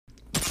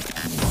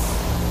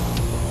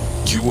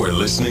You are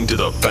listening to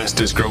the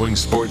fastest growing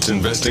sports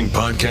investing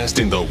podcast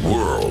in the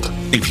world.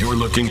 If you're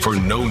looking for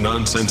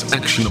no-nonsense,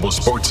 actionable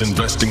sports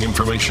investing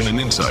information and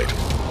insight,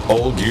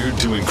 all geared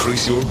to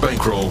increase your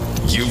bankroll,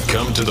 you've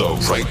come to the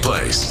right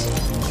place.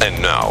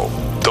 And now,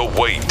 the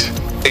wait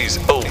is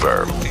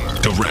over.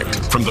 Direct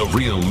from the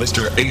real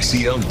Mr.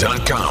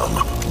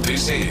 ACL.com,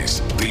 this is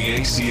the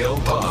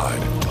ACL Pod,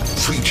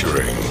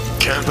 featuring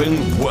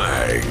Cap'n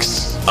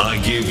Wags. I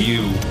give you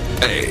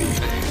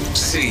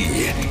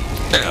ACL.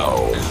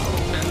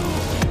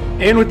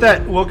 And with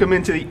that, welcome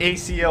into the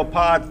ACL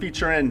Pod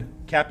featuring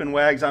Cap'n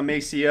Wags. I'm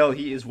ACL.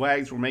 He is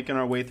Wags. We're making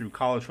our way through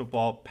college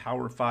football,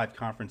 Power 5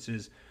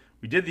 conferences.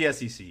 We did the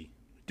SEC,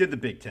 did the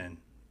Big 10,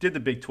 did the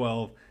Big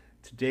 12.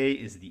 Today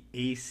is the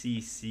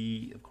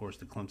ACC, of course,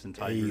 the Clemson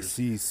Tigers.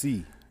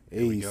 ACC.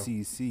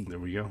 There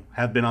we go.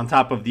 Have been on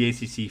top of the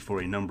ACC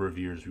for a number of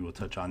years. We will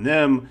touch on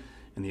them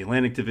in the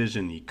Atlantic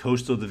Division, the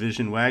Coastal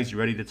Division. Wags, you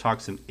ready to talk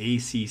some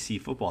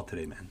ACC football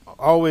today, man?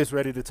 Always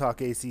ready to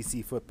talk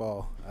ACC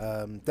football.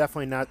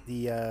 Definitely not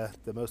the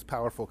most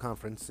powerful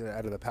conference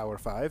out of the Power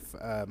 5.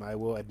 I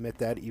will admit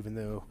that, even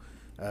though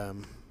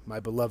my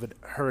beloved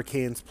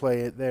Hurricanes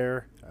play it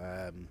there.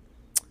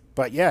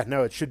 But yeah,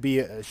 no, it should be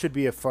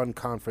a fun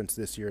conference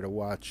this year to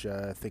watch.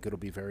 I think it'll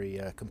be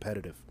very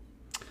competitive.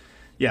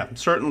 Yeah,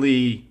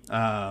 certainly,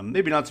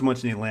 maybe not so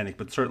much in the Atlantic,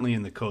 but certainly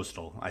in the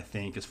Coastal, I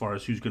think. As far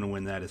as who's going to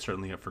win that, it's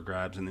certainly up for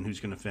grabs. And then who's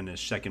going to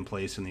finish second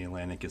place in the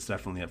Atlantic is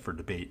definitely up for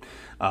debate.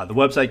 The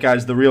website,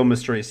 guys,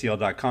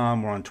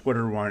 therealmracl.com. We're on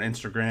Twitter. We're on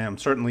Instagram.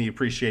 Certainly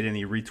appreciate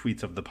any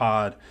retweets of the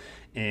pod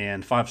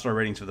and 5-star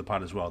ratings for the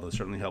pod as well. Those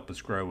certainly help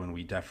us grow, and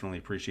we definitely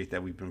appreciate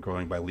that. We've been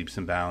growing by leaps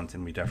and bounds,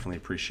 and we definitely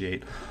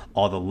appreciate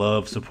all the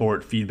love,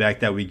 support, feedback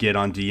that we get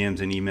on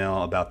DMs and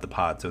email about the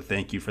pod. So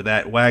thank you for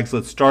that. Wags,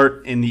 let's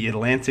start in the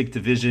Atlantic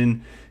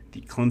Division.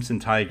 The Clemson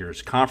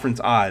Tigers.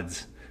 Conference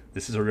odds,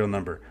 this is a real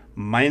number,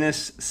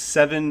 minus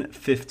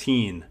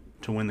 715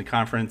 to win the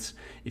conference.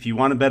 If you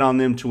want to bet on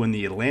them to win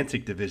the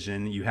Atlantic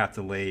Division, you have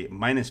to lay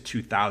minus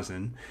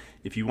 2,000.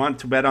 If you want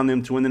to bet on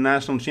them to win the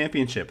national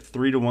championship,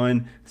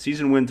 3-1.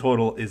 Season win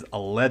total is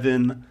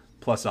 11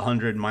 plus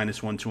 100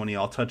 minus 120.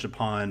 I'll touch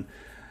upon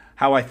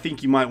how I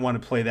think you might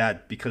want to play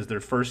that because their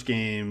first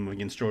game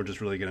against Georgia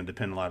is really going to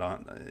depend a lot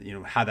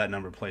on how that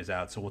number plays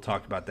out. So we'll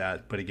talk about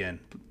that. But again,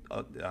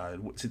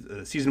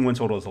 season win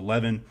total is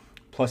 11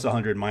 plus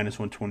 100 minus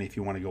 120 if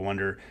you want to go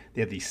under.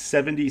 They have the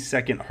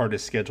 72nd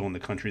hardest schedule in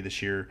the country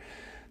this year.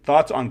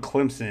 Thoughts on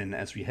Clemson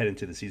as we head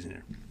into the season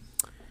here?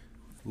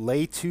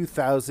 Lay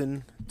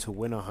 2,000 to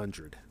win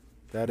 100.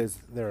 That is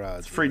their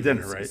odds. It's free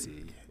dinner, right?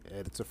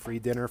 It's a free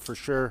dinner for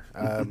sure.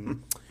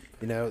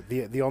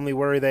 The only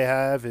worry they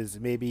have is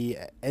maybe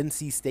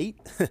NC State,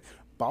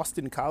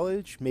 Boston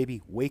College,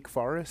 maybe Wake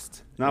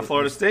Forest. Not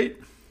Florida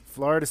State?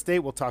 Florida State,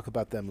 we'll talk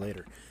about them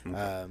later.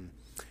 Okay.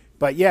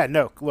 But yeah,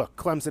 no, look,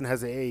 Clemson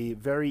has a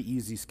very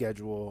easy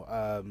schedule,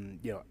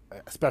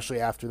 especially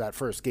after that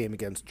first game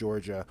against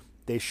Georgia.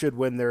 They should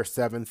win their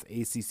 7th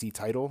ACC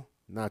title,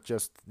 not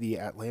just the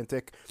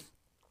Atlantic.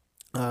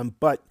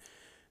 But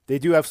they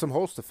do have some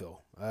holes to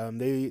fill.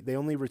 They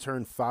only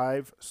returned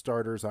 5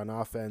 starters on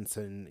offense,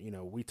 and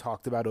we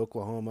talked about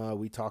Oklahoma,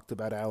 we talked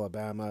about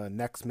Alabama,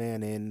 next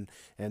man in,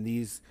 and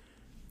these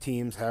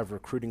teams have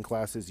recruiting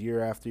classes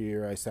year after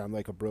year. I sound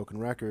like a broken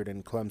record,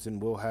 and Clemson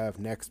will have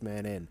next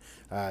man in.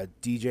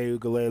 DJ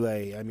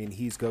Uiagalelei,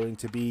 he's going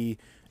to be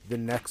the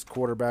next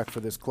quarterback for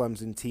this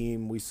Clemson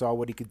team. We saw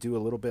what he could do a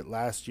little bit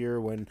last year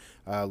when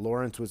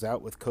Lawrence was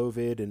out with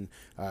COVID, and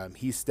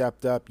he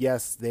stepped up.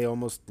 Yes, they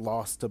almost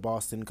lost to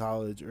Boston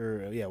College,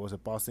 was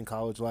it Boston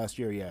College last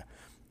year? Yeah.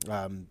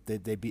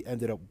 They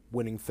ended up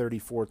winning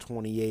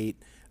 34-28.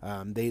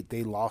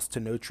 They lost to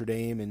Notre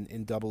Dame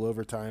in double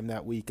overtime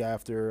that week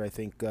after. I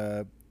think,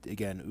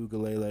 again,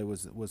 Uiagalelei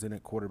was in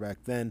at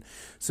quarterback then.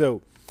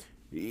 So,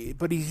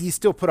 but he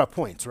still put up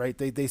points, right?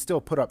 They still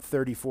put up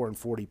 34 and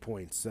 40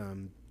 points.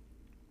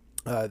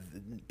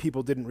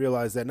 People didn't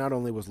realize that not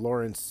only was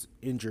Lawrence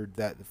injured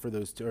on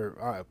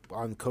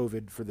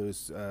COVID for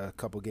those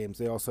couple games,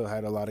 they also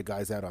had a lot of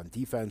guys out on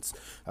defense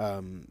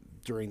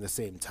during the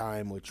same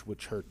time,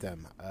 which hurt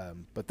them.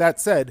 But that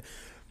said,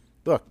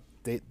 look,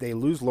 they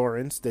lose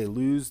Lawrence, they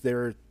lose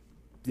their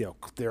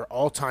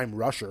all-time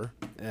rusher,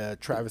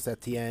 Travis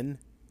Etienne.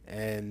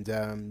 And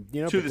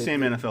to the same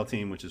NFL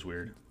team, which is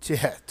weird.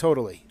 Yeah,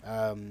 totally.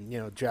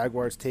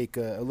 Jaguars take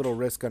a little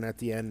risk on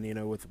Etienne,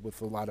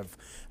 with a lot of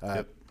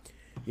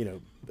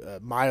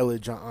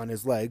mileage on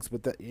his legs,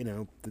 but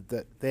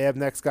they have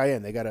next guy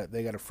in. They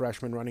got a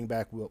freshman running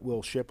back,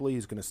 Will Shipley,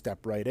 who's going to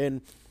step right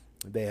in.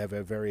 They have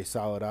a very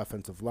solid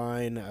offensive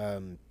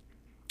line.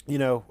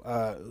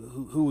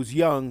 Who's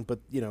young, but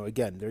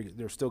again,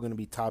 they're still going to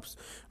be tops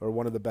or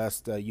one of the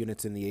best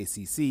units in the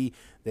ACC.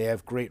 They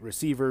have great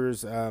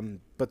receivers,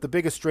 but the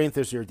biggest strength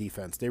is their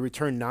defense. They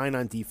return 9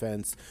 on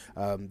defense.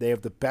 They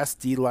have the best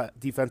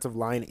defensive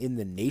line in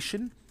the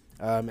nation,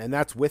 and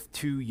that's with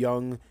 2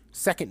 young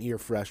second-year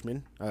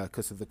freshmen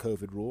because of the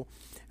COVID rule,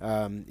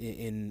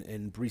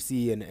 in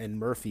Breesy and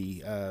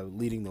Murphy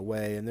leading the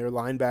way, and their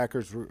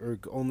linebackers are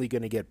only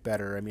going to get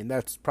better. I mean,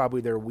 that's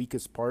probably their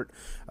weakest part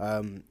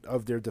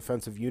of their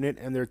defensive unit,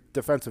 and their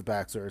defensive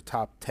backs are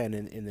top 10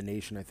 in the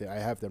nation. I think I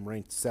have them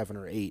ranked 7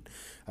 or 8.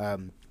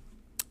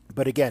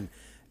 But again,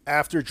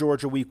 after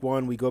Georgia week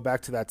 1, we go back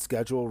to that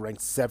schedule,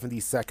 ranked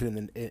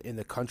 72nd in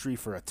the country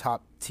for a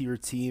top tier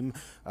team.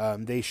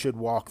 They should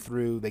walk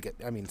through.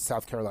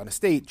 South Carolina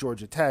State,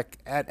 Georgia Tech,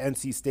 at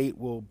NC State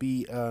will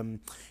be, a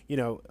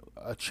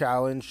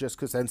challenge just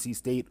because NC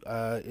State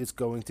is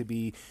going to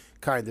be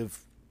kind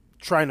of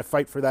trying to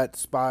fight for that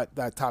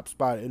top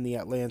spot in the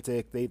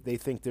Atlantic. They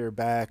think they're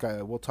back.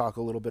 We'll talk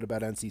a little bit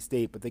about NC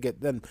State, but they get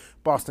then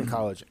Boston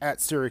College,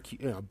 at Syracuse,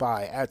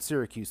 at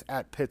Syracuse,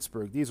 at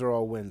Pittsburgh. These are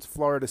all wins.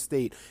 Florida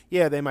State,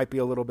 yeah, they might be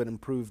a little bit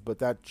improved, but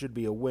that should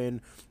be a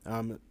win.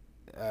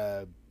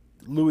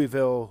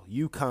 Louisville,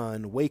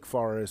 UConn, Wake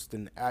Forest,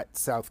 and at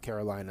South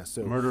Carolina.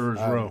 So Murderers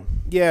Row.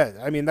 Yeah,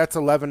 I mean, that's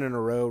 11 in a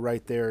row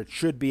right there. It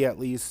should be at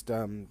least,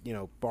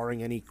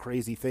 barring any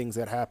crazy things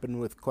that happen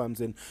with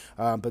Clemson.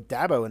 But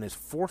Dabo in his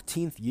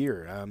 14th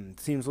year,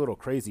 seems a little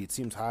crazy. It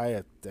seems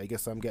high. I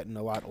guess I'm getting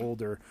a lot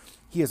older.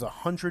 He has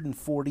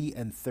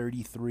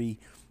 140-33,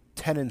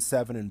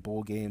 10-7 in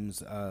bowl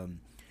games.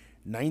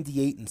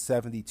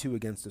 98-72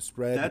 against the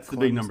spread. That's the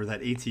big number,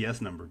 that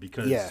ATS number,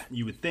 because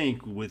you would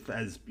think with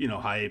as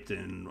hyped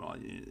and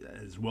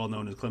as well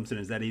known as Clemson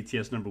as that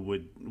ATS number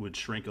would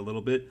shrink a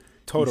little bit.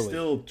 Totally.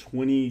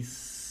 He's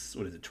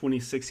still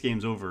 26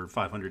 games over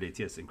 500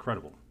 ATS.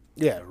 Incredible.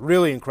 Yeah,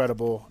 really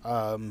incredible.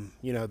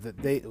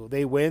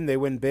 They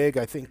win big.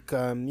 I think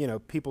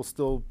people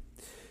still,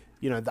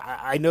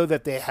 I know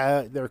that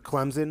they're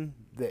Clemson.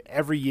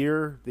 Every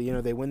year,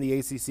 they win the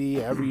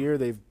ACC. Every year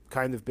they've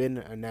kind of been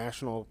a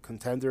national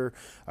contender,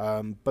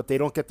 but they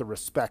don't get the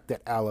respect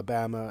that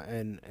Alabama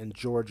and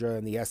Georgia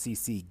and the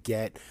SEC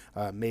get.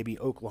 Maybe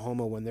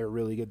Oklahoma when they're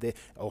really good.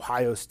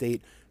 Ohio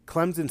State.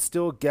 Clemson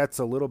still gets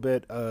a little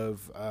bit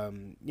of,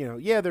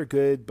 they're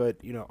good, but,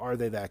 are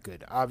they that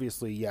good?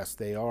 Obviously, yes,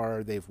 they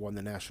are. They've won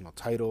the national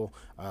title,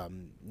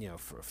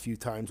 for a few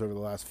times over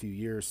the last few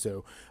years.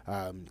 So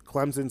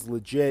Clemson's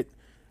legit,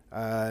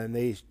 and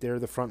they're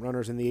the front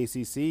runners in the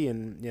ACC,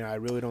 and, I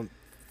really don't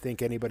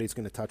think anybody's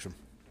going to touch them.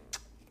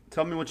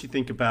 Tell me what you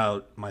think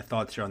about my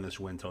thoughts here on this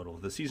win total.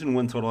 The season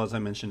win total, as I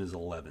mentioned, is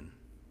 11,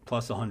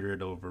 plus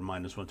 100 over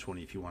minus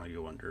 120 if you want to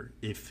go under.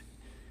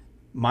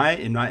 In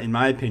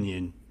my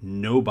opinion,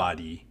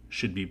 nobody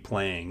should be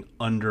playing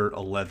under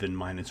 11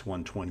 minus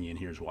 120, and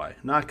here's why.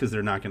 Not because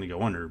they're not going to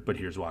go under, but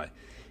here's why.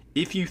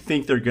 If you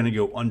think they're going to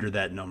go under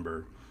that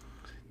number,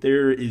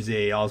 there is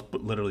I'll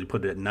literally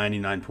put it at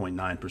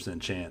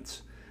 99.9%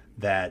 chance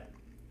that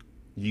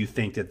you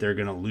think that they're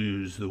going to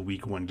lose the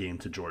week 1 game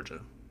to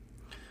Georgia,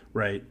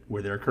 right,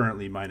 where they're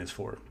currently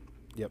 -4.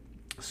 Yep.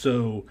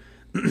 So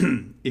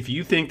if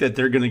you think that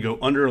they're going to go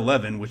under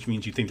 11, which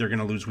means you think they're going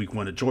to lose week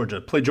 1 to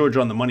Georgia, play Georgia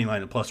on the money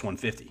line at plus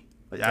 150.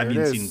 I've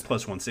even seen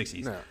plus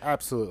 160s. No,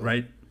 absolutely.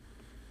 Right?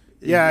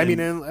 Yeah, I mean,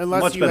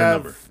 unless you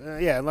have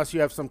unless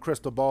you have some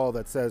crystal ball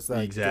that says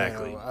that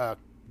exactly.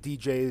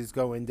 DJ's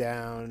going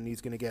down, he's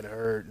going to get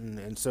hurt,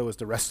 and so is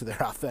the rest of their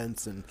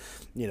offense, and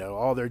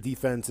all their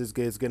defense is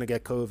going to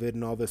get COVID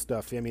and all this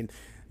stuff. I mean,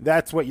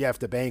 that's what you have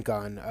to bank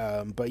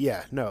on. But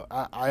yeah, no,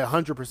 I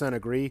 100%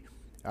 agree.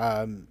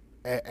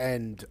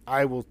 And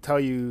I will tell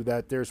you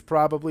that there's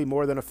probably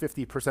more than a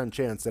 50%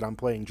 chance that I'm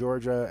playing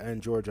Georgia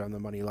and Georgia on the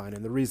money line.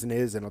 And the reason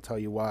is, and I'll tell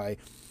you why,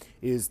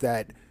 is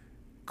that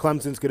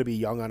Clemson's going to be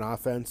young on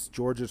offense.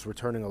 Georgia's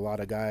returning a lot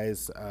of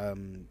guys. I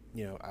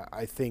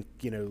think,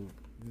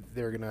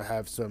 they're going to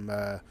have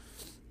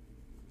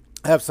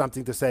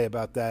something to say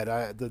about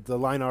that. The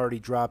line already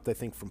dropped, I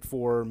think, from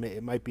 4.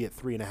 It might be at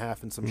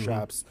 3.5 in some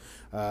shops.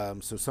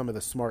 So some of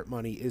the smart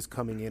money is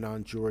coming in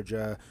on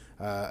Georgia.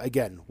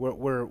 Again,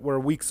 we're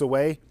weeks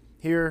away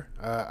here.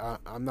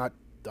 I'm not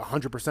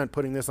 100%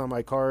 putting this on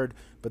my card,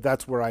 but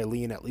that's where I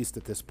lean, at least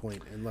at this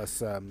point,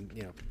 unless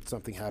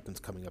something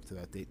happens coming up to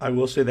that date. I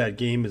will say that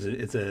game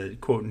it's a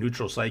quote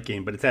neutral site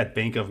game, but it's at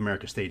Bank of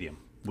America Stadium,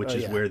 which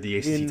is where the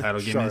ACC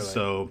title game is.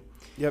 So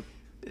yep.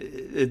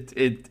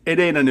 It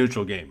ain't a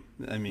neutral game.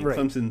 I mean, right.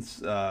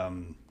 Clemson's.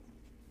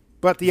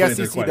 But the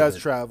SEC does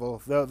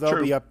travel.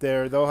 They'll be up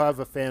there. They'll have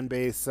a fan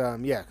base.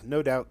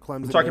 No doubt.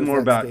 Clemson. I'm talking more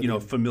about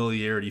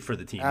familiarity for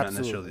the team, Absolutely.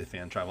 Not necessarily the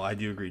fan travel. I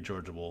do agree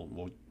Georgia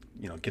will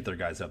get their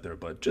guys up there,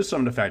 but just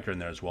something to factor in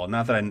there as well.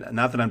 Not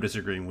that I'm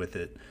disagreeing with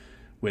it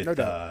with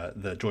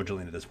the Georgia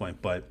lean at this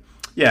point, but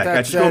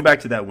yeah, just going back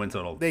to that win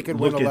total. They could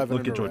win 11.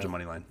 Look at Georgia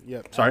money line.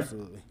 Yep. Sorry.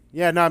 Absolutely.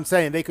 Yeah, no, I'm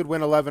saying they could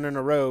win 11 in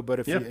a row, but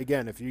if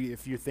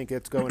you think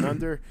it's going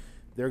under,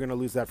 they're going to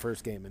lose that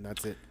first game, and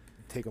that's it.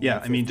 Take them.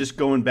 Yeah, I mean, just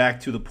going back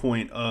to the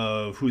point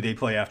of who they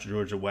play after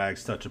Georgia,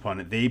 Wags touched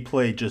upon it. They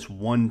play just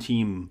one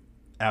team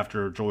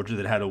after Georgia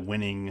that had a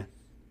winning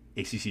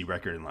ACC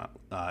record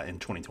in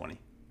 2020.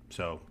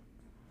 So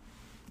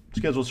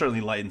schedule certainly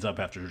lightens up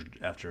after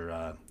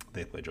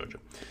they play Georgia.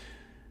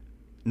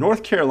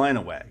 North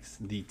Carolina Wags,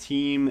 the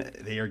team,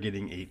 they are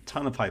getting a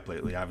ton of hype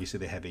lately. Obviously,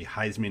 they have a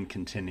Heisman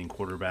contending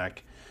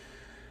quarterback.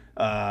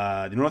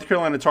 The North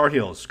Carolina Tar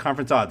Heels,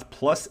 conference odds,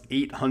 plus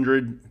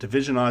 800.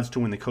 Division odds to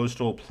win the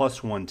Coastal,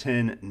 plus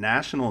 110.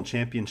 National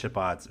championship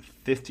odds,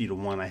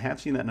 50-1. I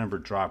have seen that number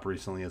drop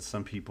recently, as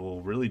some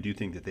people really do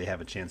think that they have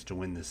a chance to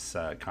win this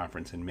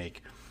conference and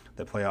make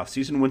the playoffs.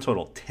 Season win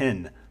total,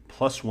 10,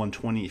 plus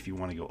 120 if you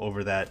want to go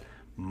over that,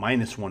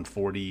 minus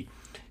 140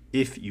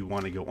 if you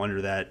want to go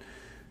under that.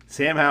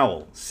 Sam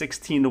Howell,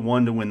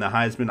 16-1 to win the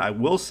Heisman. I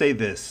will say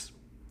this.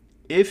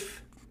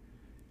 If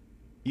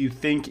you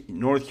think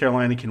North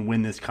Carolina can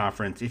win this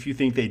conference, if you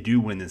think they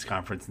do win this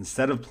conference,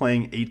 instead of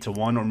playing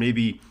 8-1 or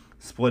maybe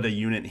split a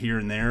unit here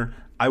and there,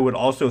 I would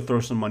also throw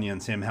some money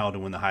on Sam Howell to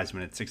win the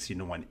Heisman at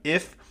 16-1.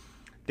 If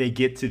they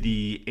get to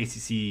the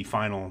ACC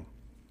final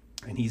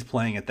and he's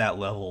playing at that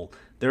level,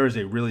 there is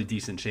a really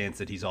decent chance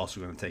that he's also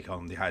going to take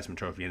home the Heisman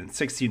Trophy. And at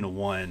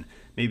 16-1,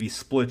 maybe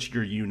split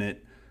your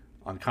unit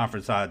on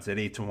conference odds at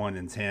 8-1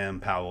 and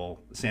Sam Howell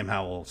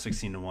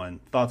 16-1.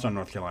 Thoughts on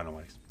North Carolina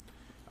Wags?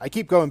 I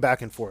keep going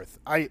back and forth.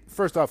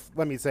 First off,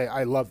 let me say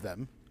I love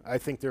them. I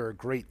think they're a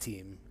great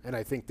team, and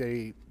I think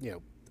they,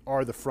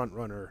 are the front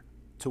runner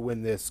to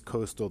win this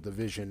Coastal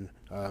Division.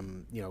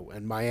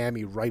 And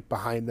Miami right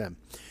behind them.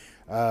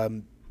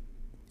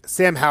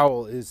 Sam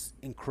Howell is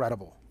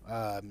incredible.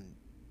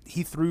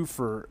 He threw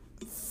for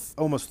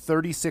almost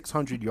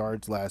 3,600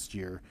 yards last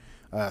year,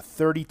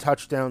 30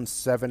 touchdowns,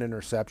 7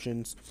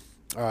 interceptions.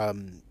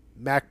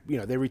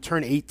 They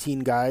return 18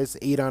 guys,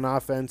 8 on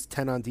offense,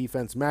 10 on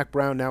defense. Mac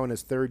Brown now in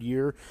his third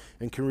year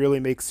and can really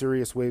make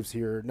serious waves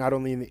here, not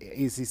only in the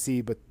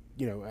ACC, but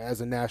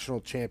as a national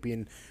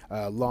champion,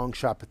 long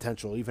shot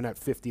potential, even at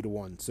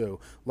 50-1. So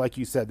like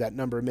you said, that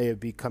number may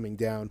be coming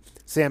down.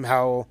 Sam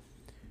Howell,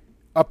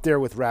 up there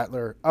with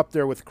Rattler, up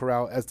there with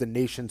Corral as the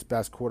nation's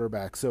best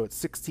quarterback. So at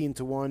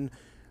 16-1,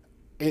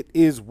 it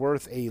is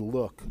worth a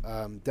look.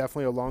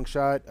 Definitely a long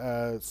shot,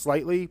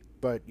 slightly,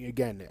 but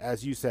again,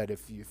 as you said,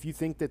 if you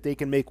think that they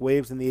can make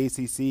waves in the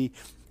ACC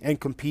and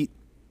compete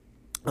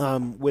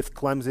with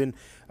Clemson,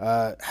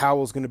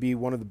 Howell's going to be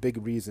one of the big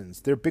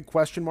reasons. Their big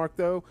question mark,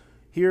 though,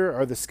 here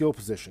are the skill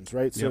positions,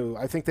 right? Yep. So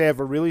I think they have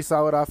a really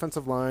solid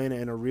offensive line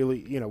and a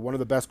really, one of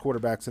the best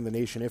quarterbacks in the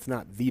nation, if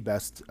not the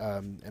best.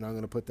 And I'm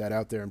going to put that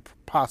out there, and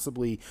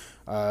possibly,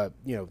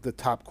 the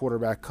top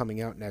quarterback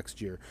coming out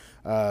next year.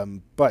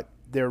 But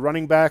their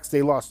running backs,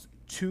 they lost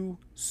 2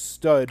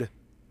 stud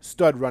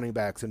running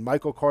backs, and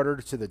Michael Carter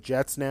to the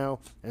Jets now,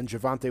 and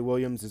Javonte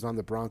Williams is on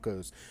the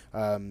Broncos.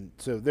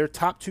 So their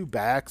top 2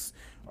 backs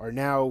are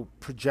now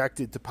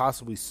projected to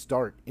possibly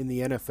start in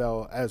the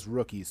NFL as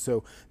rookies.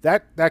 So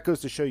that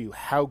goes to show you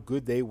how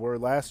good they were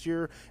last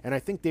year, and I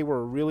think they were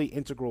a really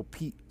integral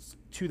piece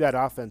to that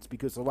offense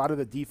because a lot of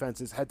the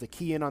defenses had to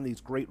key in on these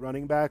great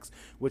running backs,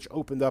 which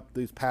opened up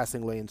these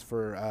passing lanes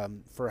for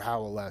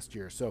Howell last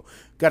year. So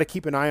got to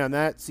keep an eye on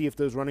that, see if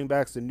those running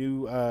backs, the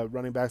new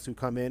running backs who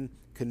come in,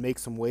 can make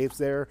some waves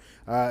there.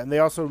 And they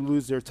also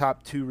lose their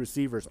top 2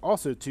 receivers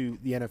also to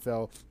the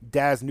NFL,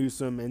 Daz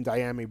Newsome and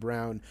Diami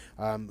Brown,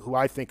 who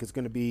I think is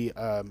going to be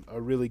a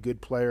really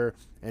good player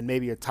and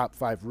maybe a top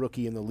 5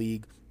 rookie in the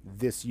league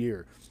this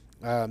year.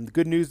 The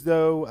good news,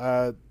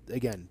 though,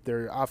 again,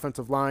 their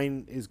offensive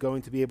line is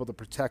going to be able to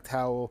protect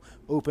Howell,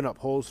 open up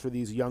holes for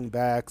these young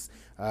backs,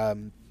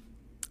 and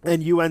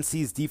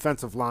UNC's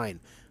defensive line.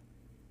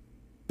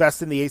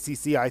 Best in the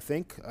ACC, I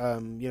think,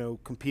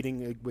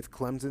 competing with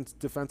Clemson's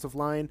defensive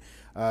line.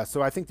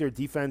 So I think their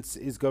defense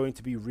is going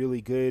to be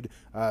really good.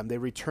 They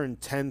returned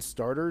 10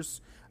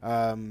 starters,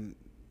 and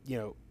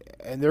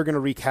they're going to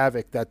wreak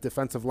havoc, that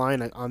defensive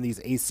line, on these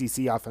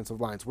ACC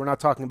offensive lines. We're not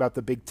talking about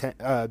the Big Ten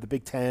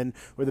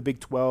or the Big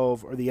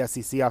 12 or the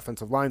SEC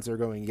offensive lines they're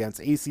going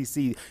against.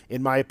 ACC,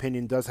 in my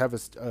opinion, does have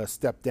a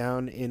step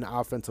down in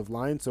offensive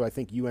line, so I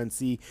think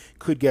UNC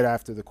could get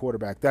after the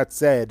quarterback. That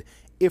said,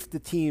 if the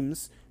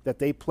teams that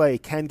they play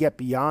can get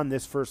beyond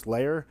this first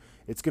layer,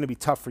 it's going to be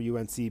tough for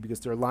UNC because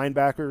their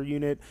linebacker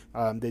unit,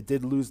 they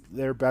did lose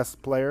their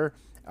best player,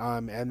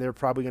 and they're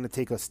probably going to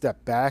take a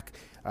step back.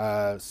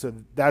 So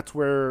that's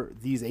where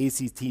these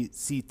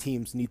ACC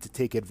teams need to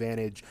take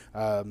advantage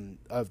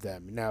of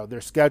them. Now,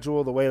 their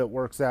schedule, the way it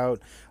works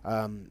out,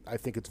 I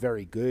think it's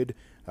very good.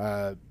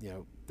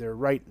 They're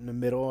right in the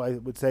middle, I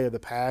would say, of the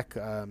pack.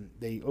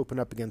 They open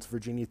up against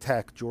Virginia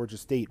Tech, Georgia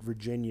State,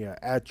 Virginia,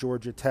 at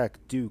Georgia Tech,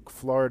 Duke,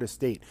 Florida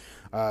State.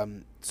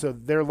 So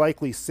they're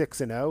likely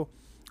 6-0.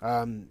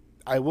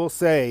 I will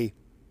say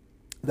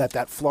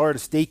that Florida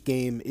State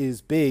game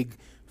is big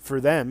for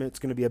them. It's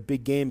going to be a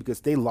big game because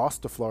they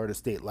lost to Florida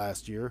State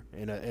last year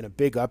in a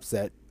big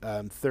upset,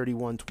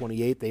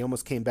 31-28. They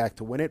almost came back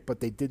to win it, but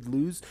they did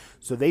lose.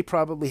 So they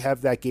probably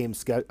have that game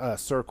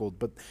circled.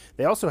 But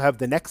they also have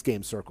the next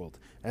game circled,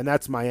 and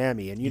that's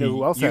Miami. And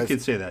who else has? You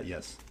could say that,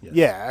 yes.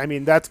 Yeah, I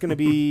mean, that's going to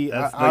be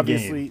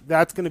obviously game.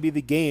 That's going to be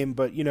the game.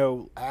 But,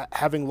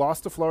 having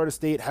lost to Florida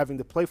State, having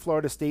to play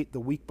Florida State the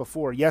week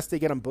before, yes, they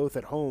get them both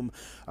at home,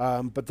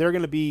 but they're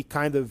going to be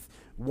kind of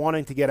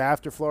wanting to get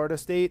after Florida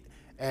State.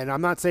 And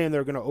I'm not saying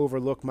they're going to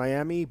overlook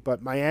Miami,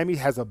 but Miami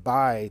has a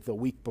bye the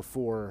week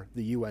before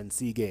the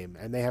UNC game,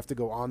 and they have to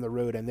go on the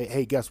road. And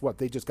hey, guess what?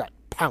 They just got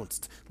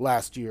pounced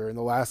last year in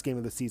the last game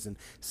of the season,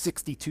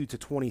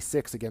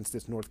 62-26 against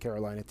this North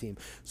Carolina team.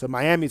 So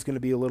Miami's going to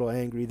be a little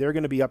angry. They're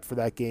going to be up for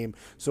that game.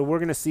 So we're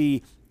going to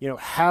see,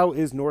 how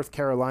is North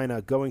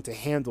Carolina going to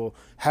handle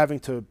having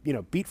to,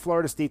 beat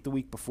Florida State the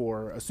week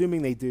before,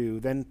 assuming they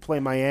do, then play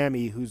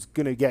Miami, who's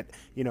going to get,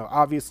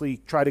 obviously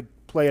try to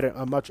play at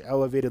a much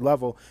elevated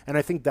level. And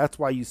I think that's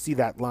why you see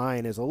that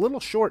line is a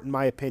little short, in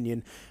my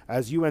opinion,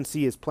 as UNC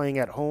is playing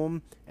at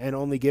home and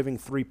only giving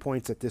 3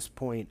 points at this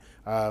point,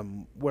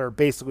 where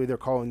basically they're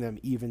calling them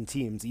even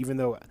teams, even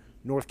though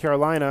North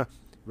Carolina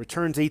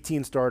returns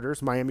 18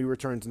 starters, Miami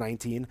returns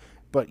 19.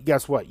 But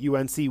guess what?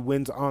 UNC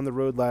wins on the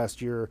road last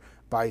year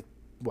by,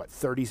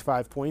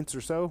 35 points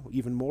or so,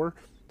 even more.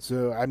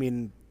 So, I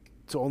mean,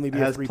 to only be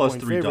a 3-point plus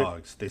 3 favorite.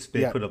 dogs.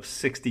 They put up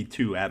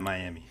 62 at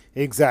Miami.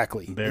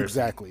 Exactly.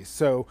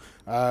 So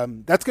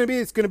it's going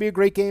to be a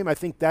great game. I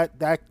think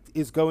that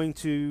is going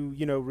to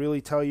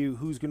really tell you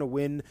who's going to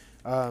win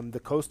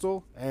the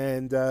Coastal,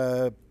 and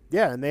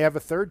and they have a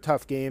third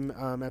tough game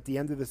at the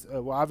end of this.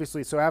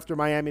 Obviously, so after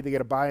Miami, they get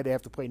a bye. They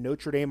have to play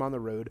Notre Dame on the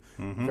road.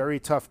 Mm-hmm. Very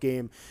tough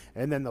game.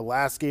 And then the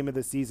last game of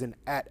the season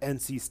at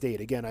NC State.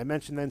 Again, I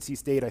mentioned NC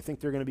State. I think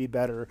they're going to be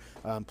better.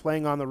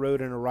 Playing on the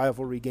road in a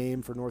rivalry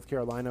game for North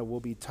Carolina will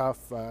be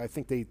tough. I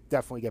think they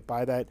definitely get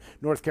by that.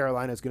 North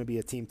Carolina is going to be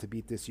a team to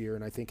beat this year,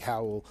 and I think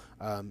Howell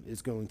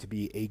is going to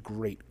be a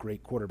great,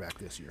 great quarterback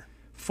this year.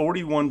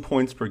 41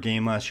 points per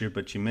game last year,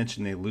 but you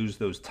mentioned they lose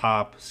those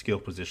top skill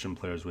position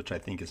players, which I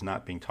think is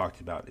not being talked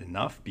about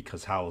enough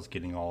because Howell's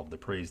getting all of the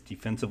praise.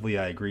 Defensively,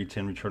 I agree,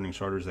 10 returning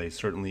starters. They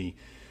certainly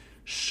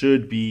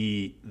should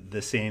be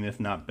the same, if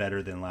not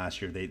better, than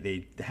last year.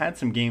 They had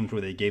some games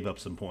where they gave up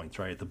some points,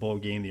 right? The bowl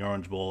game, the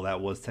Orange Bowl,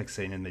 that was Texas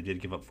A&M. They did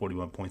give up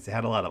 41 points. They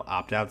had a lot of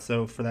opt-outs,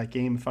 though, for that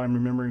game, if I'm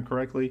remembering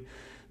correctly.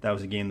 That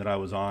was a game that I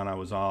was on. I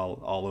was all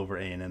over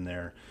A&M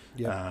there.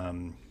 Yeah.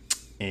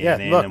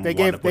 Look, they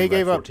gave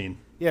up 14.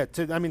 Yeah,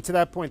 to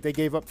that point, they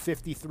gave up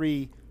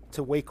 53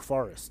 to Wake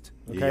Forest.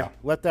 Okay, yeah.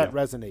 Let that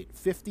resonate.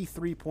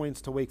 53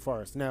 points to Wake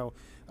Forest. Now,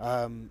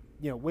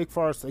 Wake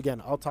Forest,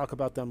 again, I'll talk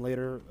about them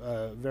later.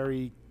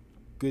 Very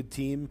good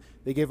team.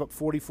 They gave up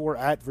 44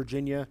 at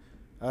Virginia,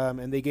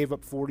 and they gave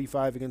up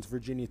 45 against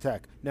Virginia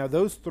Tech. Now,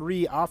 those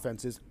three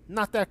offenses,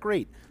 not that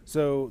great.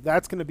 So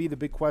that's going to be the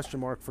big question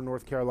mark for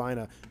North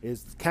Carolina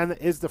is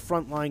the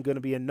front line going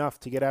to be enough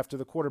to get after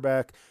the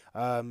quarterback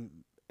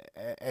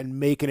and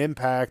make an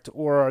impact,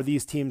 or are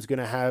these teams going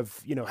to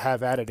have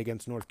at it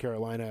against North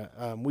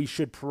Carolina? We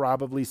should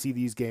probably see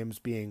these games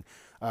being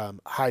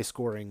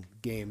high-scoring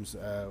games,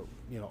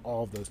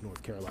 all of those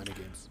North Carolina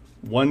games.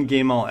 One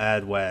game I'll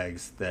add,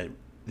 Wags, that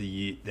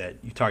you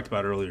talked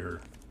about earlier.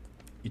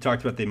 You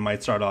talked about they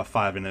might start off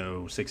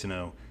 5-0,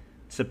 6-0.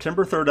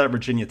 September 3rd at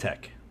Virginia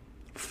Tech.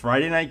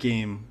 Friday night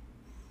game,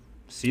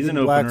 season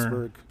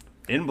opener.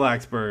 In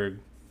Blacksburg,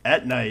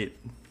 at night.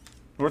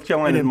 North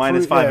Carolina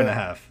minus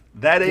 5.5.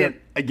 That ain't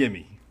a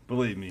gimme,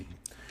 believe me.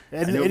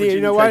 And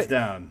you know what?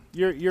 Down.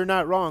 You're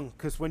not wrong,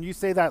 because when you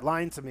say that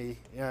line to me,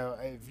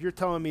 if you're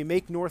telling me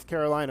make North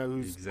Carolina,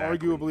 who's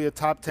arguably a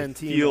top 10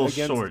 team, feels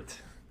short.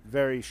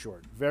 Very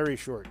short.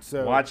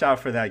 So watch out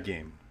for that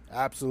game.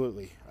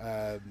 Absolutely.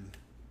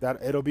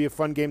 That it'll be a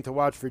fun game to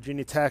watch.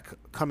 Virginia Tech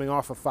coming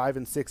off a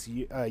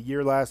 5-6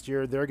 year last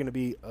year, they're going to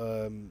be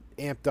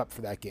amped up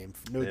for that game.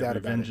 No doubt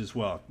about it. Revenge as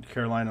well.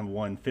 Carolina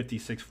won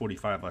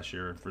 56-45 last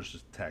year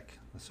versus Tech.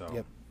 So.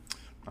 Yep.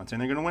 Not saying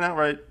they're going to win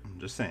outright. I'm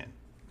just saying.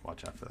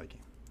 Watch out for that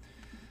game.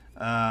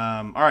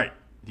 All right.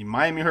 The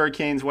Miami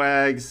Hurricanes,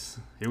 Wags.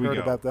 Here we go.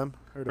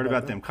 Heard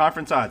about them.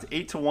 Conference odds,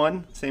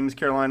 8-1, same as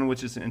Carolina,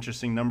 which is an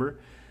interesting number.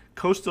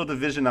 Coastal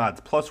Division odds,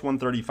 plus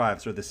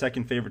 135. So the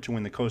second favorite to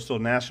win the Coastal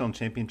National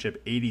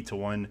Championship,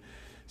 80-1.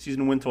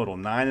 Season win total,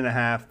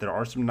 9.5. There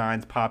are some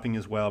nines popping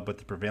as well, but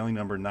the prevailing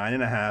number,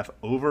 9.5.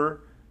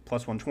 Over,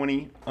 plus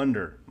 120.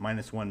 Under,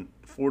 minus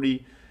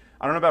 140.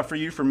 I don't know about for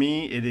you. For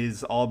me, it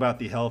is all about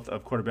the health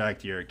of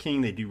quarterback D'Eriq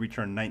King. They do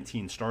return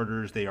 19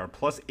 starters. They are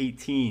plus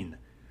 18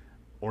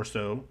 or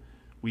so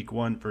week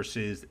 1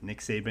 versus Nick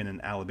Saban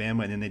and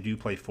Alabama, and then they do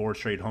play 4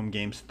 straight home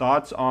games.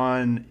 Thoughts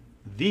on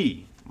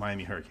the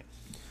Miami Hurricanes?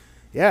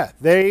 Yeah,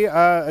 they,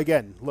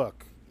 again,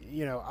 look,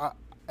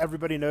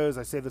 everybody knows,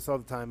 I say this all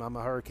the time, I'm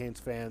a Hurricanes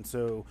fan,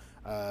 so,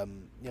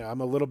 I'm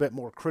a little bit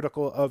more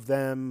critical of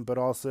them, but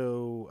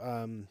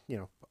also,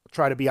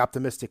 try to be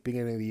optimistic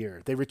beginning of the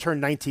year. They return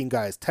 19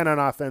 guys, 10 on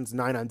offense,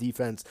 9 on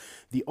defense.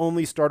 The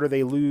only starter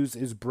they lose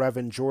is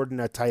Brevin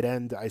Jordan at tight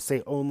end. I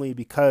say only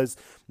because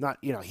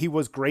he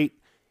was great.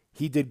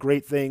 He did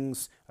great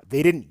things.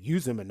 They didn't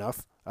use him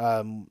enough.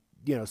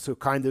 So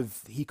kind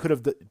of he could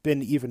have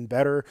been even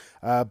better.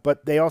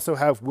 But they also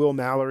have Will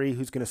Mallory,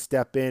 who's going to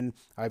step in.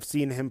 I've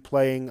seen him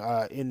playing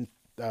in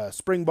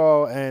spring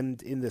ball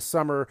and in the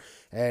summer,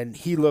 and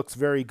he looks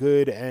very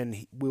good and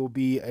he will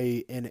be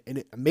a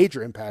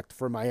major impact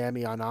for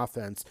Miami on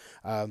offense.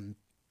 And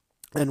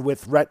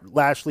with Rhett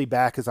Lashley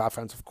back as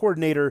offensive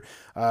coordinator,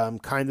 now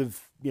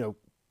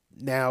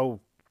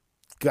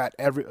got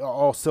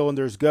all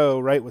cylinders go,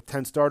 right, with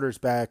 10 starters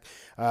back,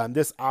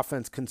 this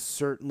offense can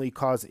certainly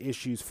cause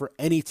issues for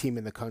any team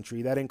in the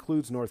country. That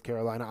includes North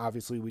Carolina.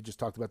 Obviously, we just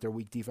talked about their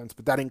weak defense,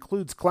 but that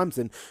includes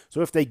Clemson.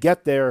 So if they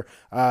get there,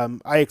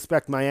 I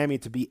expect Miami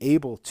to be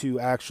able to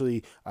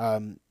actually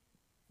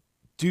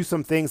do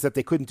some things that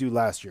they couldn't do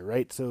last year,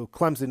 right? So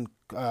Clemson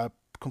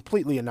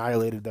completely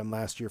annihilated them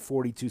last year,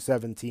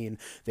 42-17.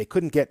 They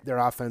couldn't get their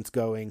offense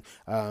going.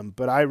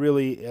 But I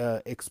really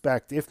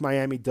expect, if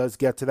Miami does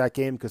get to that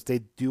game, because they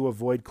do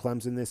avoid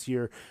Clemson this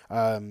year,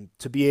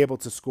 to be able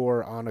to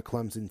score on a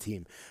Clemson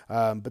team.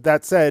 But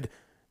that said,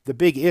 the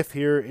big if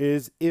here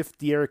is if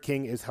De'Aaron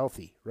King is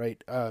healthy,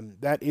 right?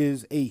 That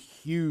is a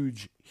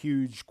huge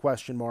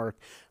question mark.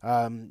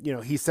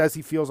 He says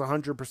he feels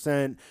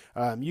 100%.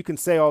 You can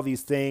say all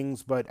these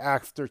things, but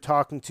after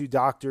talking to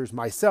doctors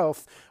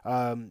myself,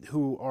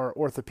 who are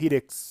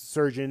orthopedic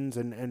surgeons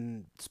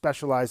and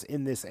specialize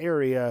in this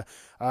area,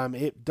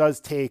 it does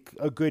take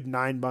a good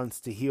 9 months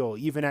to heal,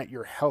 even at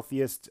your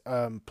healthiest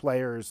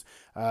players.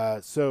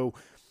 So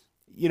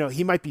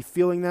he might be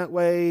feeling that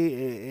way.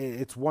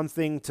 It's one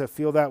thing to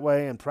feel that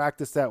way and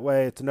practice that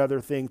way. It's another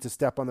thing to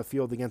step on the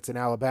field against an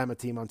Alabama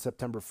team on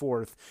September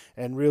 4th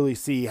and really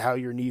see how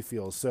your knee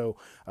feels. So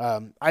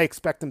I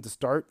expect him to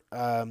start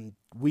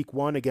week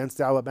 1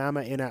 against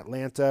Alabama in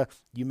Atlanta.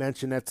 You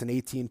mentioned that's an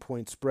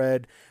 18-point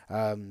spread.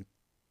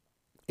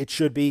 It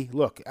should be.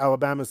 Look,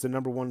 Alabama's the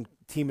number 1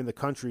 team in the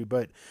country,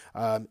 but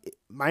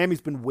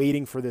Miami's been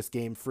waiting for this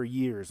game for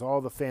years.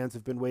 All the fans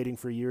have been waiting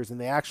for years, and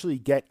they actually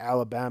get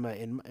Alabama,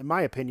 in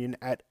my opinion,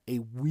 at a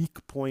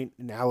weak point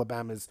in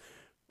Alabama's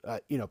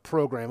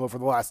program over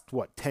the last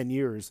 10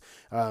 years.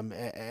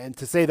 And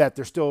to say that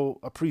they're still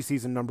a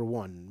preseason number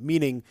 1,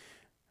 meaning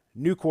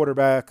new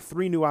quarterback,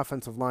 3 new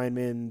offensive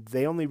linemen.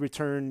 They only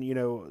return,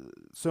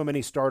 so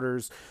many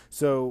starters.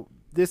 So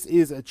this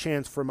is a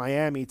chance for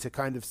Miami to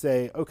kind of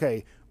say,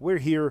 okay, we're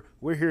here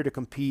to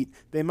compete.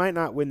 They might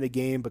not win the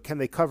game, but can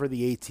they cover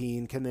the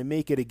 18? Can they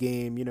make it a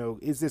game?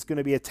 Is this going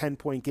to be a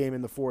 10-point game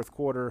in the fourth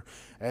quarter?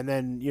 And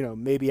then,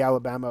 maybe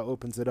Alabama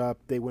opens it up.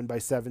 They win by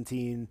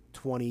 17,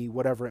 20,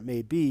 whatever it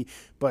may be.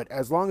 But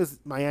as long as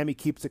Miami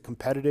keeps it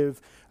competitive,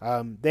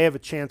 they have a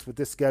chance with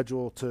this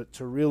schedule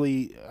to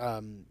really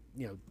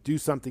do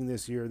something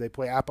this year. They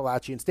play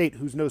Appalachian State,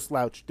 who's no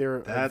slouch.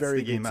 That's a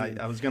very the game. good team.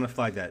 I was going to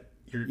flag that.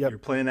 You're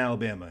playing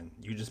Alabama.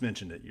 You just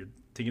mentioned it. You're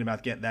thinking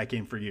about getting that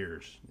game for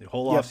years. The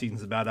whole offseason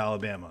is about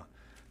Alabama.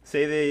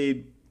 Say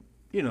they,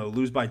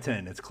 lose by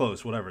 10. It's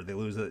close, whatever. They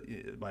lose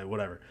by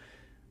whatever.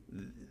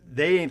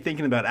 They ain't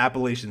thinking about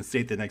Appalachian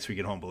State the next week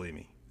at home, believe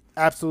me.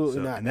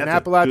 Absolutely not. And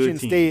Appalachian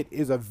State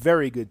is a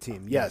very good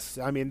team. Yes.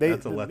 I mean,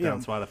 that's a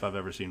letdown spot if I've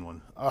ever seen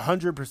one.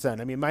 100%.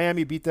 I mean,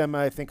 Miami beat them,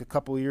 I think, a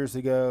couple of years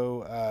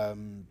ago.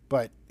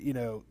 But,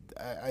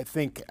 I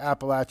think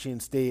Appalachian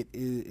State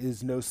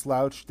is no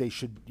slouch. They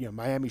should,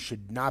 Miami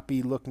should not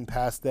be looking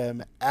past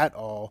them at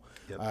all.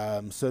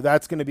 Yep. So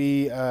that's going to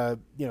be, an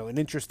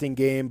interesting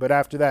game. But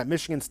after that,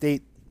 Michigan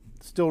State,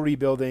 still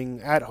rebuilding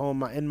at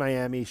home in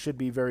Miami, should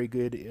be very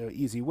good,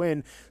 easy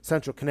win.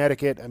 Central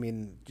Connecticut, I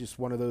mean, just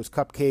one of those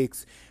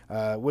cupcakes,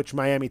 which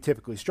Miami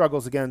typically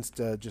struggles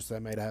against. I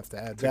might have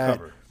to add that.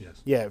 Cover,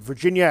 yes. Yeah,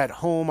 Virginia at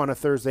home on a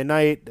Thursday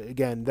night.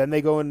 Again, then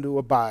they go into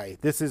a bye.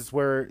 This is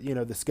where,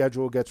 the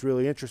schedule gets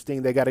really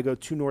interesting. They got to go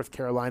to North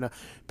Carolina,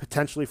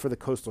 potentially for the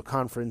Coastal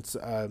Conference.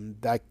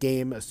 That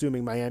game,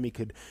 assuming Miami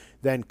could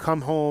then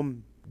come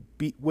home,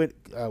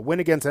 win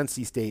against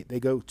NC State. They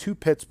go to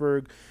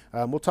Pittsburgh.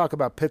 We'll talk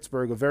about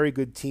Pittsburgh, a very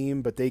good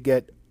team, but they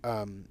get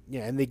and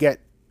they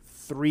get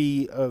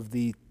 3 of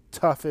the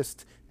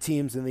toughest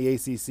teams in the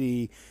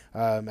ACC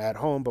at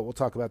home, but we'll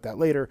talk about that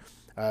later.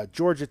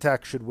 Georgia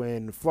Tech should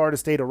win. Florida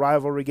State, a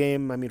rivalry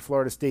game. I mean,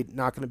 Florida State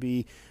not going to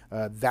be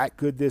that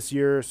good this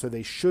year, so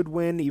they should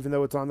win, even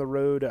though it's on the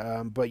road.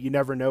 But you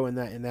never know in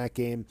that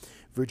game.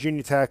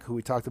 Virginia Tech, who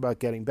we talked about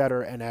getting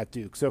better, and at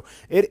Duke. So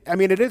it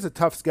is a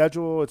tough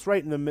schedule. It's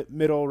right in the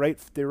middle. Right,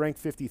 they're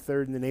ranked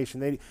 53rd in the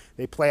nation.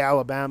 They play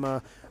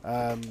Alabama.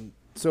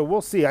 So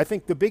we'll see. I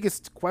think the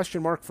biggest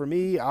question mark for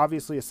me,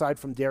 obviously, aside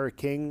from De'Aaron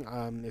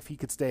King, if he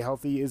could stay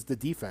healthy, is the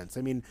defense.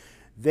 I mean,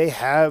 they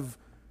have,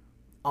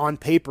 on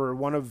paper,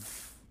 one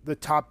of the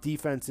top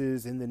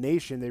defenses in the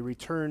nation. They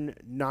return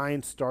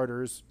 9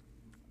 starters.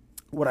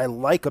 What I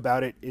like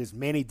about it is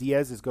Manny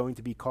Diaz is going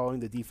to be calling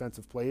the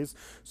defensive plays,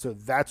 so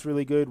that's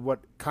really good.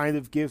 What kind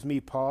of gives me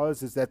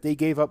pause is that they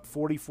gave up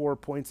 44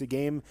 points a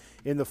game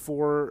in the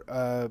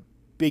 4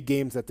 big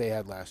games that they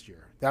had last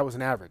year. That was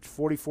an average,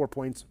 44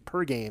 points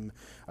per game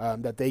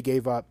that they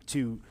gave up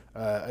to,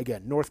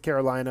 again, North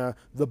Carolina,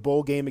 the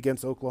bowl game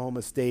against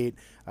Oklahoma State,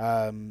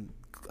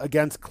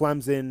 against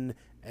Clemson,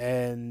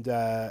 and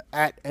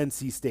at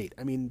NC State.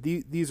 I mean,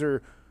 these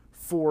are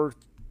 4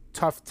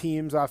 tough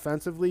teams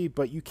offensively,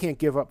 but you can't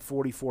give up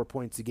 44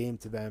 points a game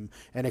to them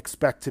and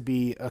expect to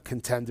be a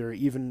contender,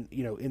 even,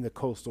 in the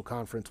Coastal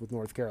Conference with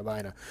North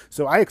Carolina.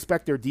 So I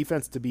expect their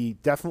defense to be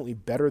definitely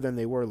better than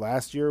they were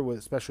last year,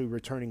 especially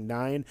returning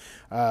 9.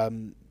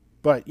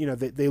 But,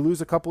 they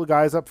lose a couple of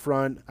guys up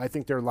front. I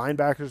think their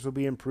linebackers will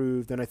be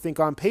improved. And I think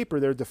on paper,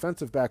 their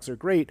defensive backs are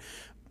great.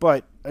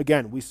 But,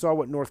 again, we saw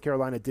what North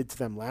Carolina did to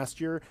them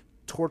last year.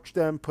 Torched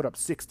them, put up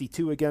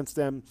 62 against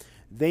them.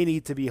 They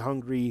need to be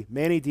hungry.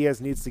 Manny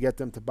Diaz needs to get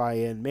them to buy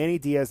in. Manny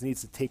Diaz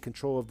needs to take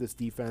control of this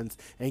defense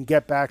and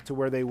get back to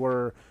where they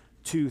were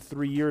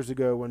 2-3 years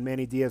ago when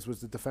Manny Diaz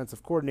was the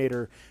defensive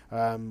coordinator,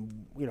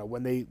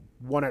 when they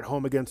won at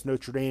home against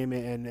Notre Dame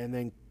and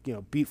then,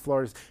 beat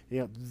Flores.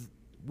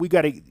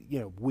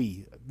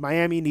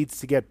 Miami needs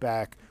to get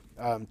back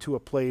to a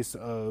place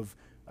of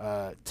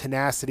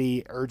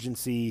tenacity,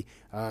 urgency,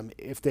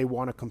 if they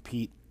want to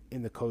compete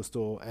in the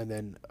Coastal and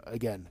then,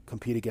 again,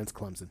 compete against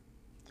Clemson.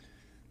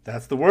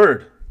 That's the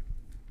word.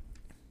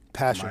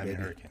 Passion, Miami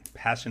baby. Hurricane.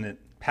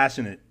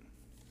 Passionate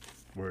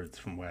words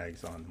from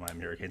Wags on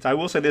Miami Hurricanes. I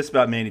will say this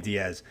about Manny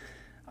Diaz.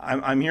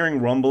 I'm hearing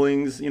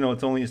rumblings.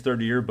 It's only his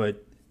third year,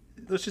 but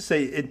let's just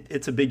say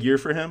it's a big year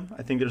for him.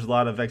 I think there's a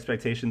lot of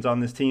expectations on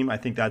this team. I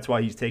think that's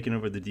why he's taken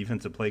over the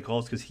defensive play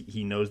calls, because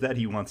he knows that.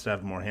 He wants to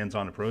have a more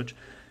hands-on approach.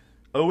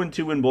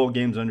 0-2 in bowl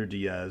games under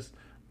Diaz.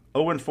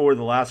 0-4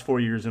 the last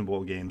 4 years in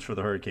bowl games for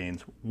the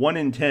Hurricanes.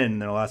 1-10 in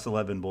their last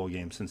 11 bowl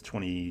games since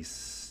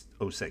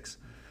 2006.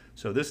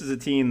 So this is a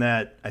team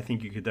that I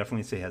think you could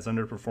definitely say has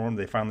underperformed.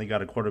 They finally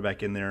got a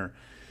quarterback in there,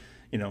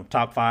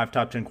 top 5,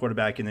 top 10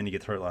 quarterback, and then he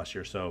gets hurt last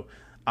year. So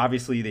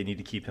obviously they need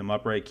to keep him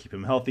upright, keep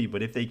him healthy.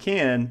 But if they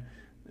can,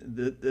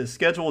 the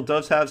schedule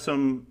does have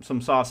some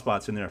soft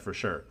spots in there for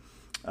sure.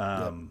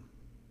 Yep.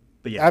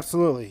 But yeah,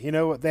 absolutely.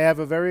 They have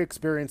a very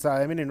experienced.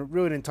 I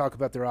really didn't talk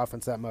about their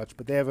offense that much,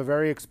 but they have a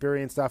very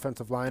experienced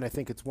offensive line. I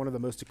think it's one of the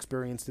most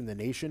experienced in the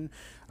nation.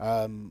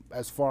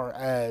 As far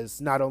as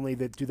not only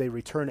do they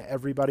return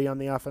everybody on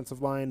the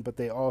offensive line, but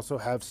they also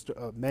have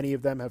many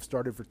of them have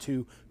started for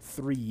 2-3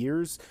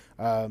 years.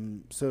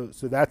 So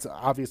that's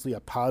obviously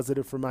a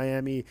positive for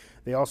Miami.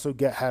 They also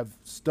have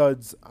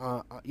studs,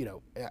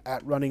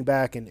 at running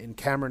back and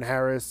Cameron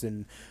Harris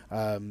and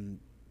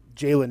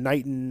Jalen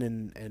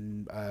Knighton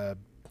and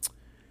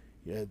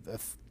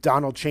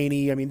Donald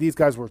Chaney. These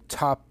guys were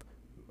top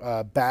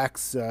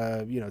backs,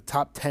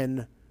 top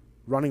 10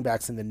 running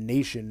backs in the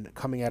nation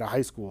coming out of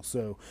high school.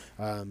 So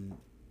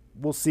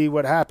we'll see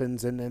what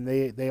happens. And then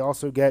they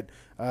also get,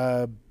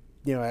 at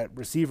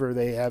receiver,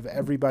 they have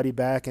everybody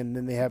back, and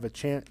then they have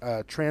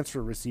a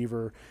transfer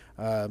receiver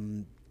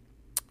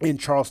in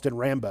Charleston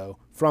Rambo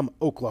from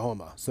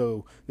Oklahoma.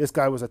 So this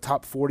guy was a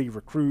top 40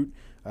 recruit.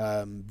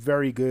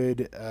 Very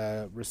good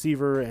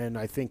receiver, and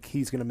I think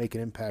he's going to make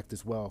an impact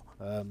as well.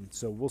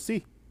 So we'll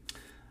see.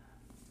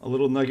 A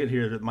little nugget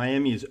here that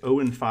Miami is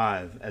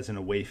 0-5 as an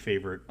away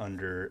favorite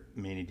under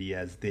Manny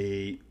Diaz.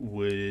 There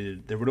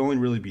would only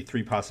really be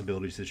 3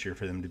 possibilities this year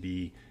for them to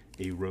be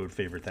a road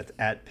favorite. That's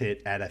at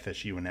Pitt, at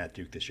FSU, and at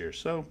Duke this year.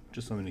 So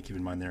just something to keep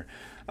in mind there.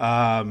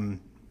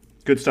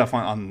 Good stuff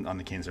on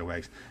the Kansas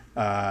Wags.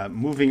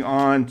 Moving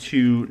on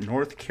to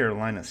North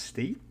Carolina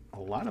State. A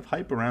lot of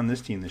hype around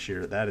this team this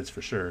year, that is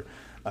for sure.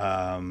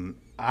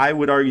 I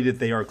would argue that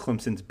they are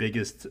Clemson's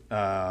biggest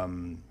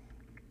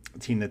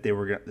team that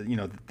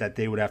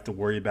they would have to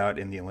worry about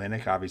in the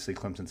Atlantic. Obviously,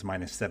 Clemson's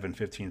minus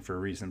 715 for a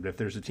reason. But if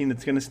there's a team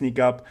that's going to sneak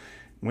up,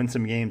 win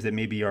some games that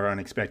maybe are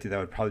unexpected, that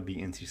would probably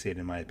be NC State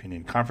in my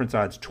opinion. Conference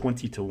odds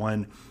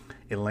 20-1,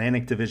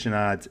 Atlantic Division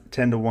odds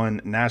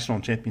 10-1, national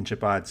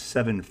championship odds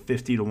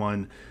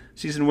 750-1,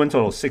 season win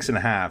total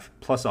 6.5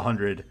 plus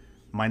 100,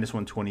 minus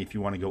 120 if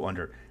you want to go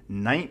under.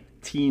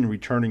 19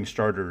 returning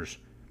starters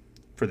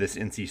for this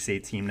NC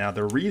State team. Now,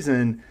 the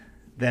reason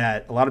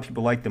that a lot of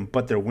people like them,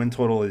 but their win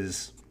total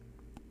is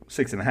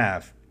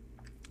 6.5,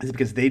 is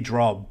because they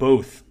draw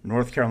both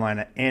North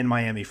Carolina and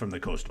Miami from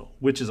the Coastal,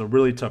 which is a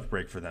really tough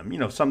break for them.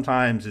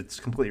 Sometimes it's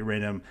completely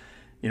random.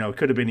 It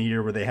could have been a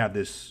year where they have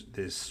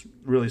this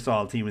really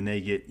solid team and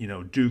they get,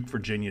 Duke,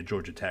 Virginia,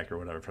 Georgia Tech, or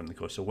whatever from the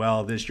Coastal.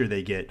 Well, this year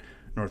they get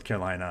North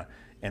Carolina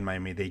and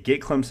Miami. They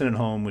get Clemson at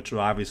home, which will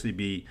obviously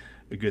be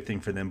a good thing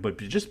for them. But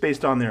just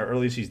based on their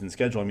early season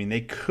schedule, they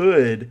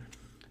could,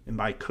 and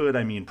by could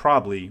I mean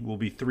probably, will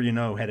be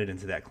 3-0 headed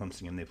into that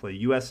Clemson game. They play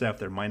USF,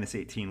 they're minus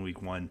 18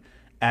 week 1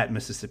 at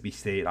Mississippi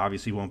State.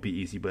 Obviously won't be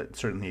easy, but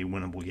certainly a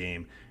winnable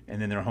game.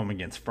 And then they're home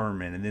against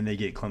Furman, and then they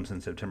get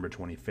Clemson September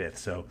 25th.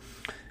 So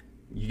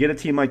you get a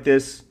team like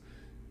this,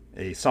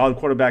 a solid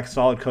quarterback,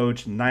 solid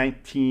coach,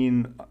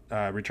 19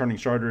 returning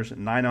starters,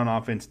 9 on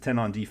offense, 10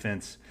 on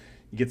defense.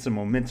 You get some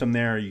momentum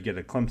there. You get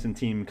a Clemson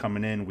team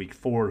coming in week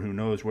 4. Who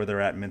knows where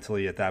they're at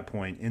mentally at that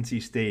point.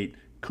 NC State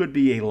could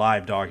be a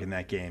live dog in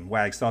that game.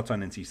 Wags, thoughts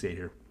on NC State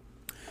here?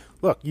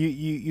 Look,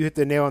 you hit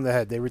the nail on the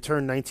head. They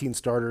returned 19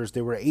 starters.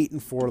 They were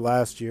 8-4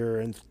 last year,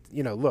 and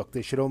look,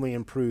 they should only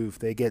improve.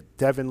 They get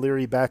Devin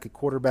Leary back at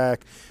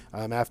quarterback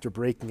after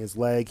breaking his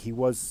leg. He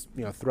was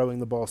throwing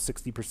the ball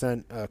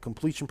 60%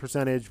 completion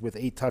percentage with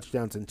 8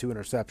 touchdowns and 2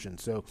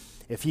 interceptions. So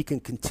if he can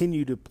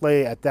continue to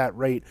play at that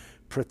rate,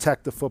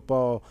 protect the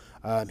football,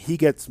 he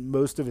gets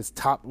most of his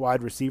top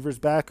wide receivers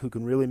back who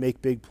can really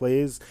make big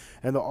plays,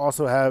 and they'll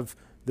also have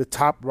the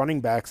top running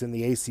backs in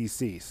the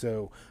ACC.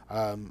 So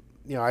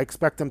I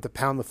expect them to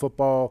pound the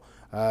football.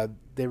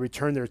 They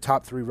returned their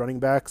top 3 running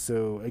backs.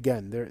 So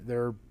again,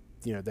 they're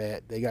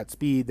they got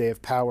speed, they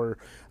have power,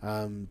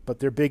 but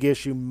their big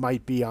issue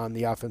might be on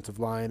the offensive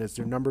line, as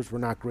their numbers were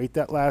not great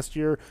that last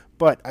year,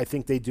 but I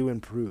think they do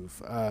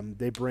improve.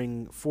 They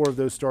bring 4 of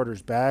those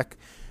starters back,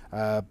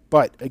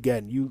 but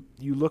again, you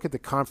look at the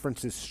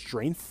conference's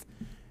strength,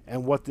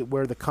 and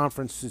where the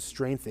conference's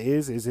strength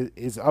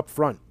is up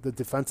front, the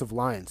defensive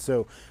line.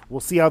 So we'll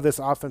see how this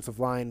offensive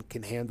line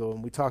can handle.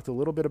 And we talked a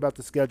little bit about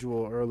the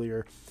schedule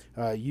earlier.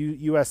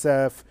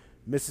 USF,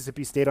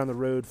 Mississippi State on the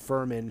road,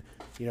 Furman,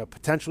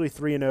 potentially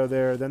 3-0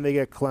 there. Then they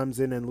get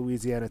Clemson and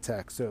Louisiana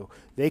Tech. So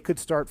they could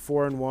start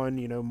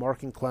 4-1,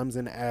 marking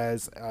Clemson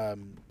as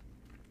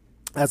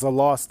a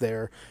loss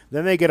there.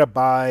 Then they get a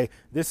bye.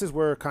 This is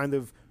where kind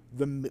of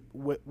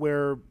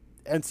where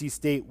NC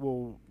State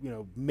will,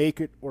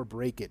 make it or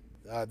break it.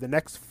 The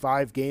next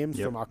 5 games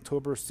from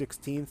October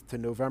 16th to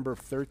November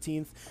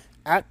 13th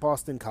at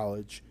Boston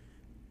College,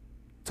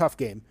 tough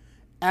game.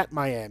 At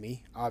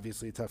Miami,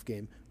 obviously a tough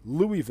game.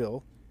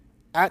 Louisville,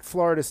 at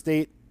Florida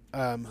State,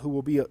 who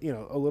will be a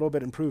little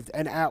bit improved,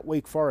 and at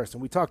Wake Forest.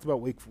 And we talked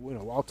about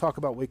I'll talk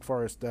about Wake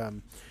Forest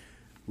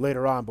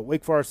later on, but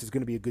Wake Forest is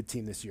going to be a good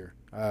team this year.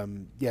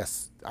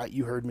 Yes,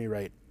 you heard me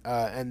right.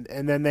 And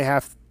then they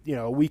have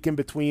a week in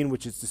between,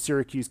 which is the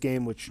Syracuse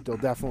game, which they'll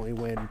definitely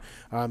win.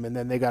 And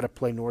then they got to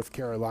play North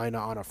Carolina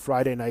on a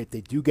Friday night.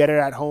 They do get it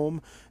at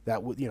home.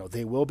 That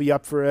they will be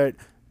up for it.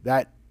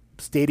 That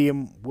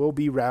stadium will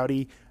be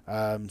rowdy.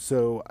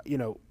 So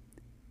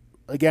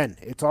again,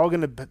 it's all going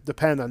to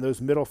depend on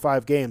those middle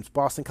 5 games.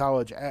 Boston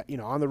College,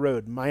 on the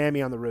road,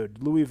 Miami on the road,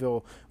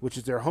 Louisville, which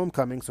is their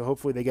homecoming, so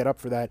hopefully they get up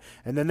for that.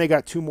 And then they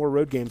got 2 more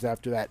road games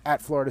after that,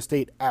 at Florida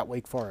State, at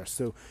Wake Forest.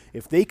 So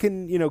if they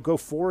can, go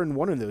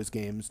 4-1 in those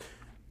games,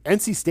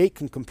 NC State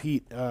can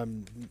compete.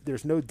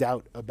 There's no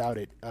doubt about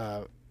it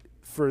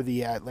for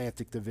the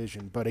Atlantic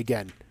Division. But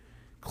again,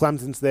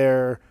 Clemson's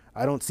there.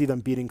 I don't see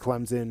them beating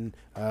Clemson.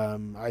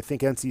 I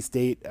think NC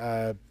State,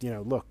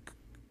 look,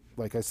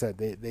 like I said,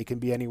 they can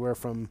be anywhere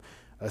from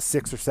a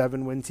 6 or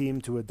 7 win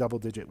team to a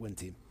double-digit win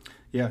team.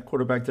 Yeah,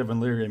 quarterback Devin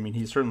Leary,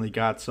 he certainly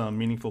got some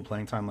meaningful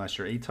playing time last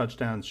year. 8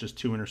 touchdowns, just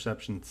 2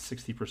 interceptions,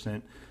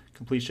 60%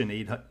 completion,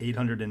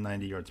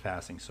 890 yards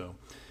passing. So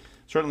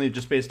certainly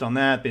just based on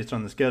that, based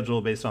on the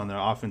schedule, based on their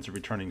offensive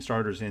returning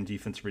starters and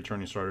defensive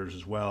returning starters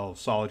as well,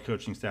 solid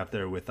coaching staff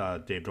there with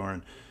Dave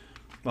Doran.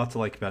 Lots to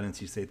like about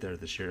NC State there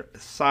this year.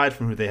 Aside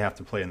from who they have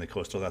to play in the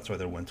Coastal, that's why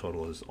their win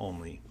total is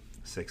only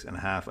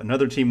 6.5.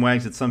 Another team,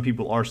 Wags, that some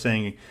people are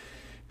saying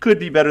could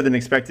be better than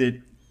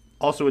expected.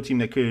 Also a team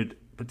that could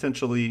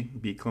potentially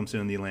beat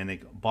Clemson in the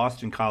Atlantic.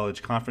 Boston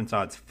College, conference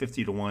odds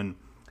 50-1.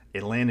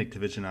 Atlantic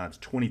Division odds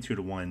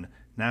 22-1.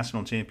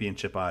 National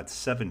championship odds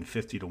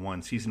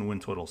 750-1. Season win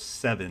total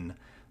 7,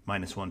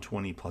 minus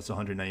 120, plus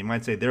 100. Now you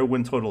might say their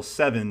win total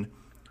 7,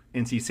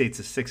 NC State's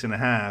is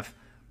 6.5,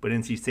 but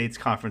NC State's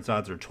conference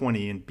odds are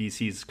 20 and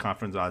BC's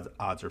conference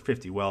odds are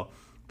 50. Well,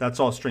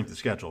 that's all strength of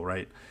schedule,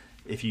 right?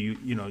 If you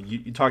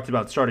talked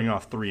about starting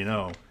off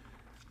 3-0,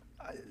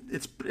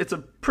 it's a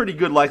pretty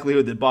good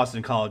likelihood that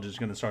Boston College is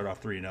going to start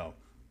off 3-0.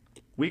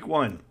 Week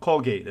 1,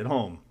 Colgate at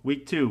home.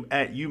 Week 2,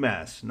 at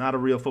UMass, not a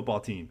real football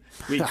team.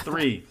 Week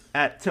 3,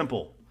 at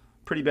Temple,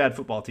 pretty bad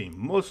football team.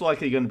 Most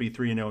likely going to be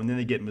 3-0, and then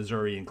they get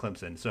Missouri and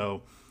Clemson.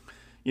 So,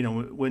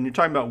 when you're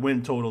talking about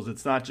win totals,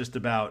 it's not just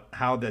about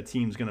how that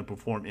team's going to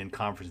perform in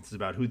conference. It's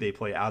about who they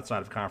play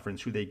outside of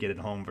conference, who they get at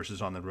home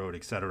versus on the road,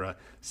 etc.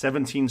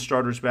 17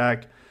 starters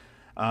back.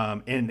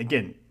 And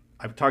again,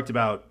 I've talked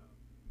about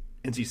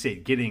NC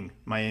State getting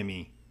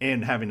Miami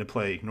and having to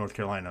play North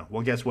Carolina.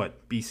 Well, guess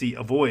what? BC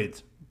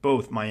avoids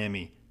both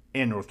Miami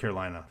and North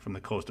Carolina from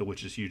the Coastal,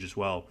 which is huge as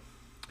well.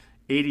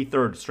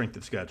 83rd strength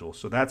of schedule.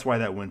 So that's why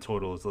that win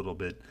total is a little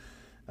bit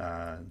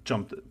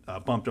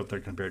bumped up there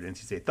compared to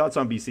NC State. Thoughts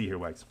on BC here,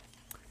 Wags?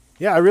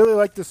 Yeah, I really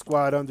like the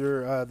squad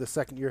under the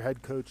second-year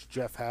head coach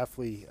Jeff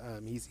Hafley.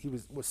 He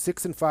was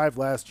 6-5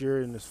 last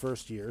year in his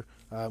first year,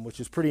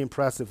 which is pretty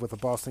impressive with a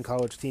Boston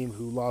College team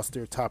who lost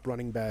their top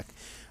running back.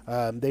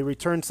 They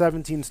returned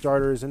 17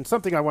 starters, and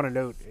something I want to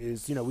note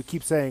is, we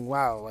keep saying,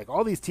 wow, like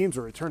all these teams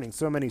are returning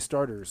so many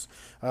starters.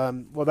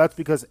 Well, that's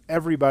because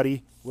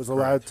everybody was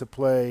allowed to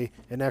play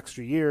an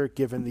extra year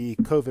given the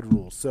COVID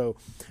rules. So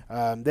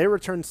they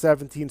returned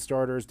 17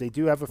 starters. They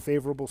do have a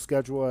favorable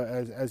schedule,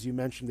 as you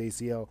mentioned,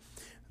 ACL.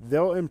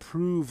 They'll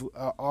improve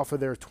off of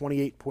their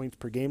 28 points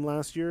per game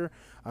last year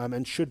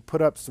and should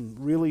put up some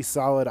really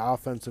solid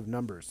offensive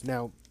numbers.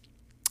 Now,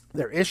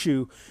 their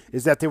issue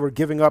is that they were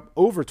giving up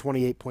over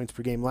 28 points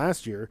per game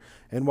last year,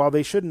 and while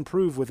they should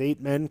improve with 8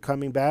 men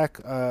coming back,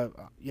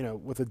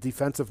 with a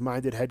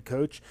defensive-minded head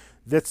coach,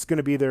 that's going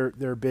to be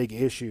their big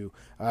issue.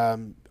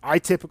 I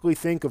typically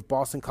think of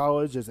Boston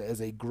College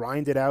as a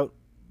grinded-out,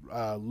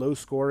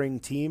 low-scoring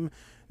team.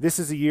 This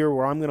is a year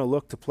where I'm going to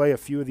look to play a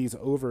few of these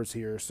overs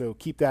here, so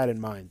keep that in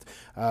mind.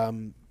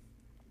 I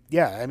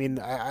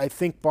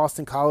think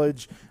Boston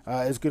College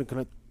is going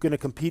to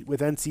compete with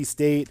NC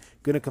State,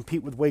 going to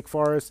compete with Wake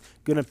Forest,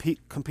 going to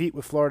compete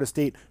with Florida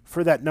State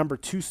for that number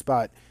 2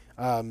 spot.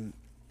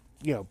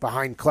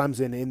 behind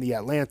Clemson in the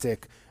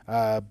Atlantic.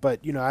 But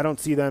I don't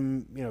see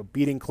them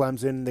beating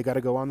Clemson. They got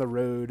to go on the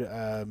road.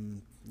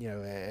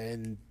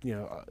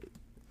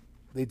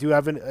 They do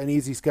have an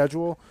easy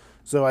schedule,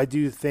 so I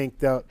do think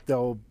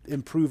they'll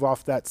improve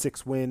off that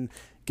 6 win,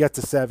 get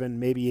to 7,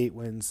 maybe 8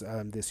 wins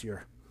this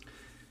year.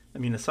 I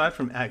mean, aside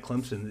from at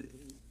Clemson,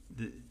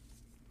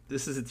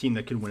 this is a team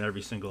that could win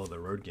every single other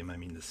road game. I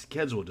mean, the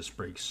schedule just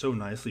breaks so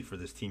nicely for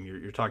this team.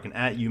 You're talking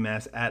at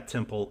UMass, at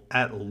Temple,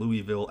 at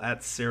Louisville,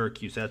 at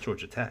Syracuse, at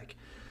Georgia Tech.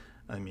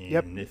 I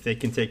mean, if they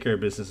can take care of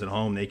business at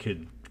home, they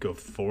could go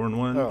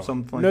 4-1 or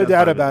something like that. No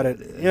doubt about it.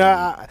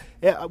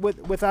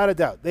 Without a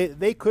doubt,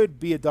 they could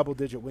be a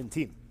double-digit win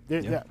team.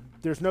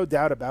 There's no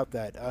doubt about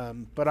that.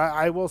 But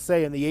I will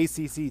say in the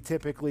ACC,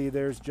 typically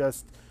there's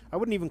just, I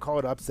wouldn't even call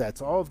it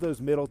upsets. All of those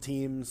middle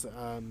teams,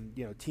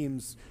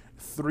 teams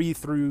 3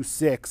 through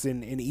 6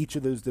 in each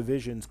of those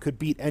divisions could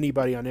beat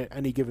anybody on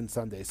any given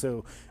Sunday,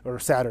 or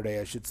Saturday,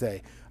 I should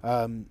say.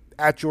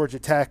 At Georgia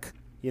Tech,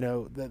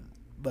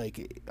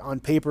 on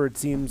paper it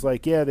seems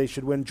like they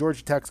should win.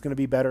 Georgia Tech's going to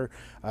be better.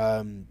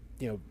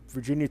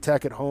 Virginia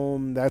Tech at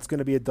home, that's going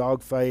to be a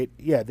dogfight.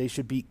 Yeah, they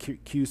should beat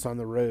Cuse on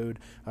the road,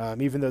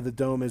 even though the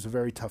Dome is a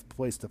very tough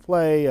place to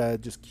play.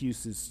 Just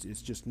Cuse is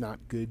just not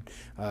good.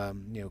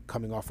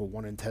 Coming off a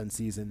 1-10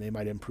 season, they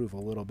might improve a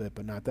little bit,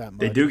 but not that much.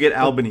 They do get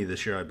Albany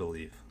this year, I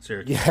believe.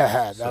 Syracuse.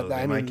 Yeah, so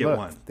they might get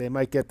one. They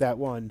might get that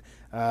one.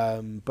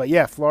 But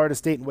yeah, Florida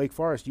State and Wake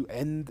Forest, you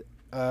end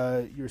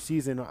your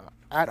season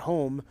at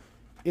home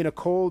in a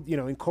cold,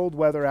 in cold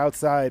weather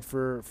outside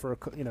for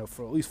at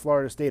least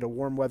Florida State, a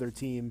warm weather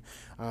team,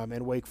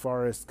 and Wake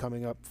Forest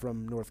coming up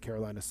from North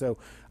Carolina. So,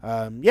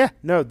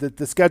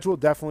 the schedule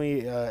definitely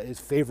is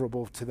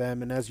favorable to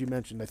them. And as you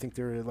mentioned, I think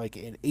they're like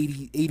an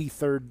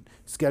 83rd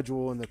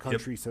schedule in the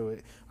country. Yep. So,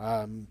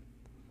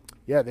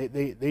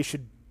 they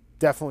should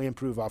definitely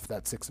improve off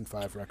that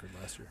 6-5 record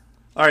last year.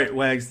 All right,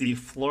 Wags, the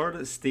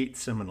Florida State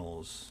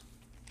Seminoles.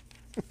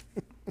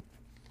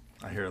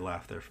 I hear a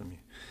laugh there from you.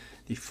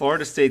 The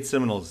Florida State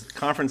Seminoles,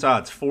 conference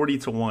odds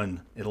 40-1,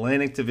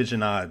 Atlantic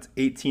Division odds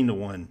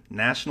 18-1,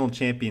 national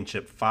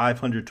championship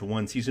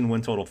 500-1, season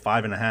win total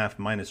 5.5,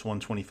 minus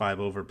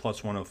 125 over,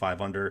 plus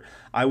 105 under.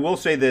 I will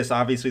say this: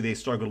 obviously they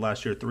struggled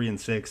last year,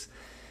 3-6.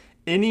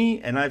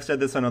 And I've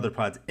said this on other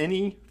pods,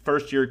 any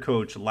first-year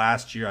coach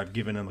last year, I've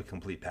given him a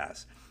complete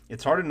pass.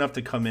 It's hard enough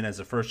to come in as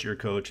a first-year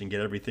coach and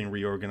get everything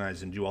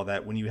reorganized and do all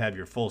that when you have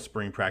your full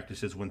spring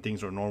practices, when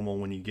things are normal,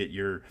 when you get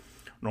your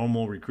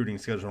normal recruiting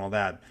schedule and all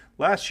that.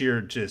 Last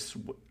year,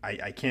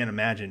 I can't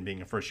imagine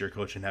being a first-year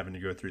coach and having to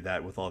go through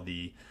that with all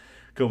the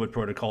COVID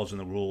protocols and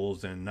the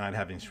rules and not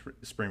having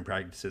spring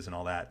practices and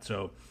all that.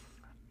 So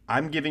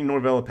I'm giving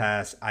Norvell a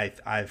pass.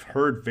 I've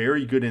heard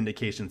very good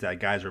indications that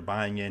guys are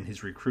buying in.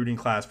 His recruiting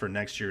class for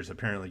next year is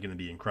apparently going to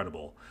be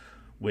incredible,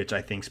 which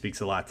I think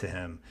speaks a lot to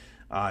him.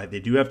 They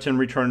do have 10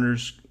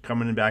 returners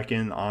coming back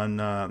in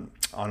on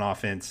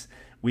offense.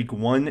 Week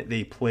 1,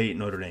 they play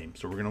Notre Dame,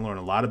 so we're going to learn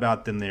a lot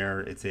about them there.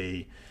 It's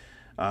a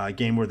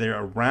game where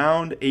they're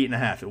around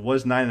 8.5. It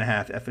was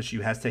 9.5.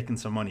 FSU has taken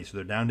some money, so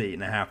they're down to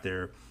 8.5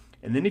 there.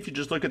 And then if you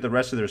just look at the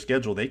rest of their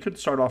schedule, they could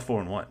start off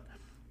 4-1,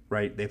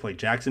 right? They play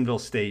Jacksonville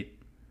State,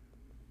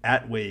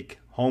 at Wake,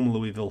 home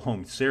Louisville,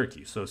 home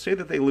Syracuse. So say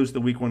that they lose the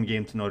Week 1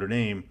 game to Notre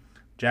Dame,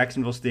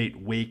 Jacksonville State,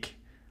 Wake,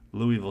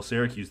 Louisville,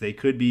 Syracuse. They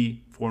could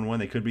be 4-1.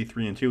 They could be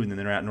 3-2, and then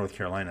they're at North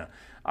Carolina.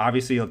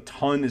 Obviously, a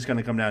ton is going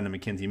to come down to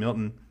Mackenzie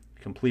Milton.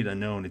 Complete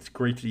unknown. It's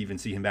great to even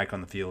see him back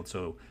on the field,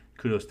 so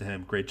kudos to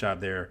him. Great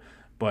job there.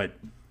 But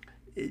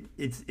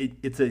it's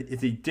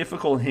a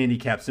difficult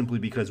handicap simply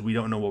because we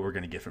don't know what we're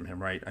going to get from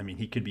him, right? I mean,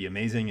 he could be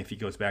amazing if he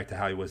goes back to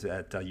how he was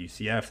at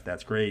UCF.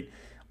 That's great.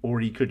 Or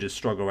he could just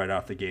struggle right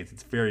off the gates.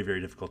 It's very, very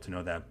difficult to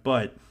know that.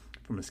 But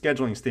from a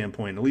scheduling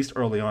standpoint, at least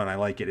early on, I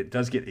like it. It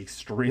does get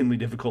extremely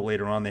difficult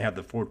later on. They have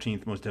the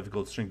 14th most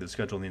difficult strength of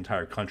schedule in the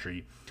entire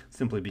country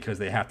simply because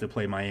they have to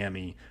play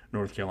Miami,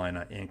 North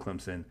Carolina, and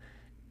Clemson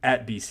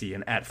at BC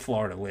and at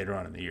Florida later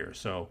on in the year.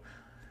 So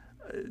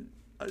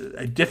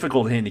a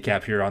difficult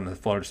handicap here on the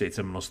Florida State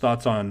Seminoles.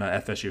 Thoughts on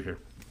FSU here?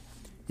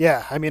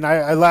 Yeah, I mean,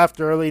 I laughed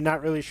early,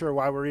 not really sure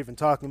why we're even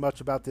talking much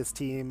about this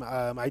team.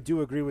 I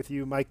do agree with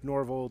you. Mike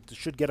Norvell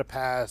should get a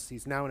pass.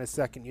 He's now in his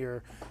second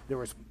year. There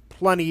was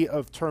plenty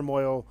of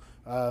turmoil,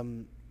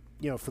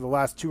 for the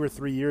last 2 or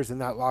 3 years in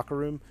that locker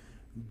room.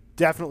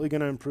 Definitely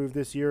going to improve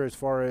this year as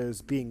far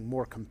as being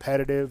more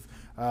competitive.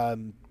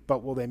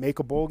 But will they make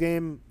a bowl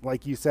game?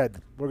 Like you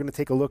said, we're going to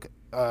take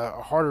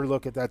a harder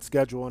look at that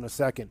schedule in a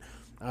second.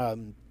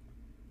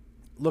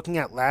 Looking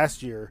at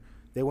last year,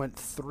 they went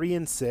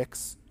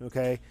 3-6.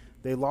 Okay,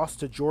 they lost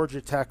to Georgia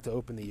Tech to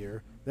open the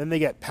year. Then they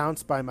get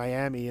pounced by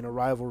Miami in a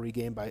rivalry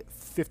game by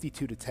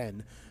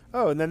 52-10.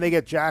 Oh, and then they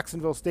get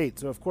Jacksonville State.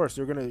 So of course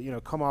they're going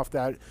to come off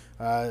that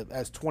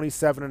as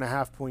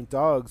 27.5-point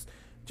dogs.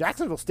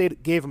 Jacksonville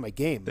State gave them a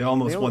game. They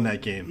almost won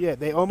that game. Yeah,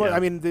 they almost. Yeah. I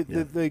mean,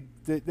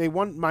 they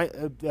won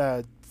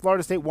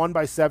Florida State won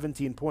by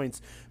 17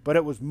 points, but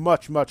it was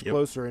much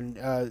closer,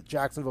 and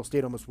Jacksonville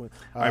State almost won.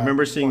 I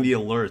remember seeing the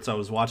alerts. I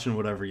was watching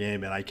whatever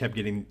game, and I kept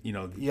getting the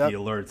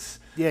alerts.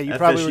 Yeah, you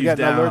probably were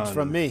getting alerts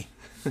from me.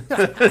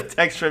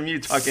 Text from you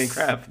talking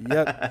crap.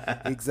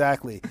 Yep,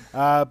 exactly.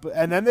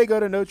 And then they go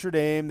to Notre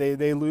Dame.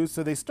 They lose,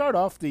 so they start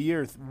off the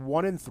year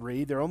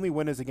 1-3. Their only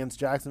win is against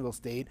Jacksonville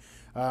State.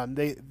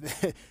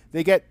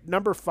 They get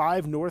number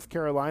 5 North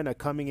Carolina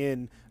coming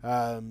in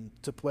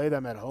to play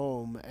them at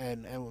home,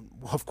 and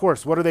of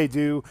course, what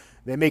do?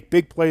 They make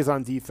big plays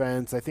on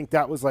defense. I think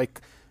that was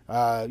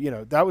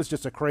that was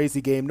just a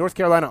crazy game. North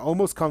Carolina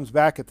almost comes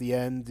back at the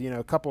end.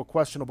 A couple of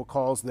questionable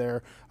calls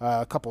there,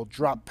 a couple of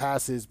drop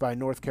passes by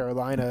North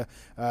Carolina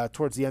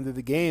towards the end of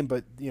the game.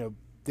 But,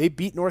 they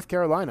beat North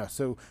Carolina.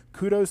 So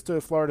kudos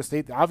to Florida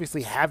State. They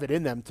obviously have it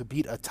in them to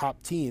beat a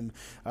top team.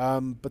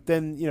 But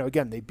then,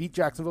 again, they beat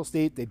Jacksonville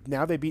State.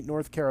 Now they beat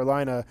North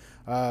Carolina.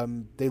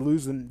 They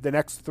lose in the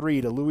next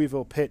 3 to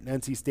Louisville, Pitt,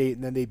 and NC State.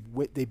 And then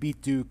they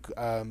beat Duke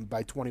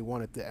by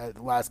 21 at the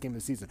last game of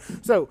the season.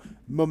 So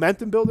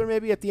momentum builder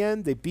maybe at the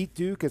end. They beat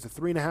Duke as a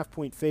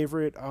 3.5-point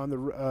favorite on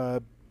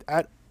the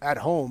at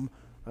home.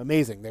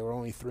 Amazing. They were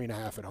only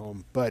 3.5 at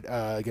home, but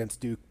against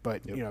Duke.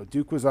 But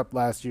Duke was up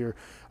last year.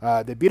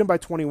 They beat them by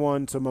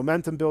 21. So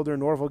momentum builder.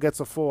 Norvell gets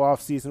a full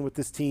off season with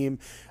this team.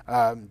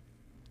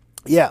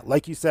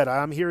 Like you said,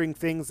 I'm hearing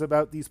things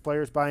about these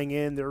players buying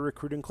in. Their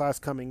recruiting class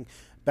coming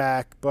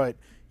back, but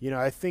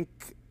I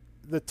think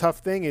the tough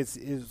thing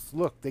is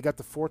look, they got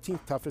the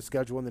 14th toughest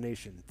schedule in the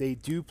nation. They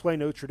do play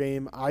Notre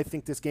Dame. I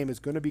think this game is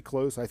going to be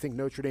close. I think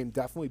Notre Dame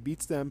definitely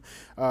beats them.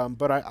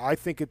 But I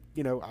think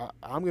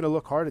I'm going to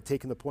look hard at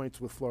taking the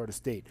points with Florida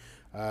State.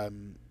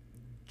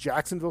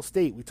 Jacksonville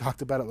State, we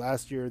talked about it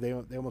last year. They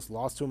almost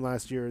lost to them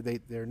last year.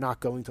 They're not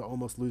going to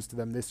almost lose to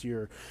them this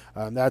year.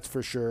 That's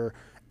for sure.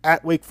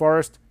 At Wake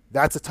Forest,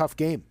 that's a tough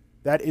game.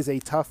 That is a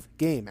tough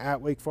game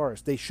at Wake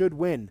Forest. They should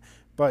win.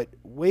 But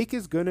Wake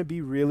is going to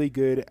be really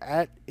good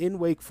in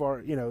Wake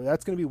Forest.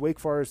 That's going to be Wake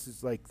Forest.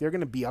 Is they're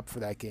going to be up for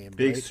that game.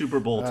 Big right? Super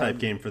Bowl type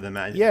game for them.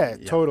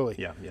 Totally.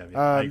 Yeah.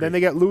 Then they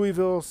get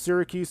Louisville,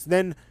 Syracuse.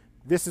 Then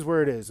this is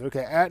where it is.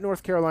 Okay, at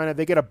North Carolina,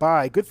 they get a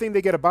bye. Good thing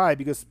they get a bye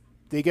because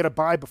they get a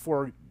bye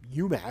before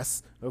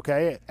UMass.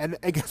 Okay, and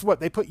guess what?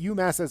 They put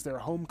UMass as their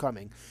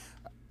homecoming.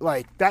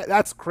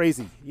 That's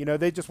crazy.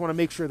 They just want to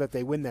make sure that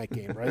they win that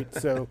game, right?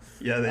 So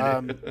yeah,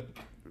 they do.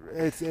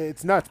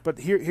 It's nuts. But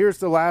here's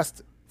the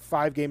last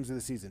 5 games of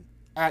the season.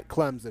 At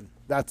Clemson,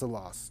 that's a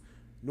loss.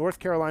 North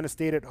Carolina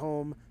State at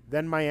home,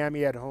 then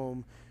Miami at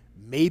home.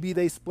 Maybe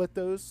they split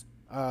those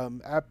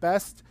at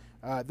best.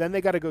 Then they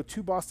got to go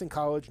to Boston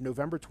College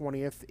November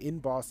 20th in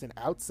Boston,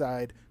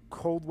 outside,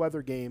 cold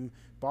weather game.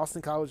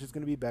 Boston College is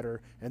going to be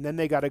better. And then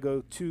they got to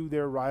go to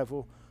their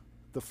rival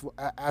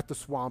at the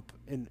Swamp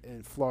in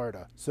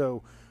Florida.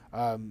 So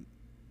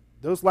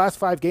those last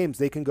 5 games,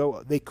 they could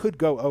go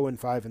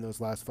 0-5 in those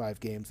last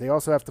 5 games. They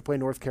also have to play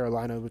North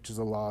Carolina, which is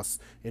a loss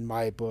in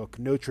my book.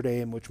 Notre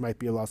Dame, which might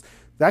be a loss.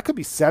 That could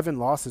be 7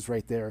 losses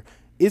right there.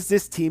 Is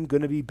this team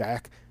going to be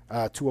back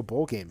to a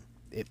bowl game?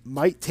 It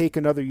might take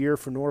another year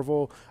for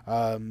Norvell,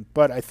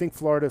 but I think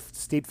Florida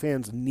State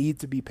fans need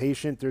to be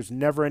patient. There's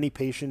never any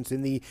patience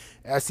in the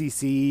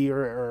SEC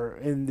or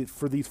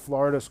for these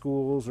Florida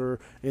schools or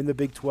in the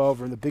Big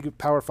 12 or in the Big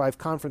Power 5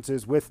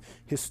 conferences with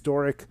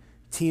historic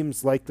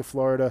teams like the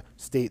Florida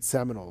State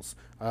Seminoles.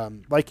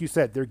 Like you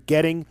said, they're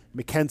getting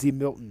Mackenzie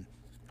Milton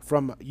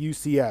from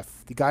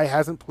UCF. The guy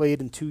hasn't played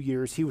in 2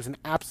 years. He was an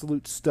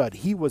absolute stud.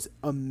 He was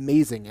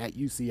amazing at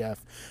UCF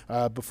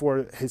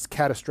before his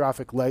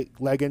catastrophic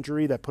leg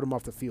injury that put him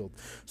off the field.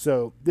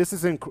 So this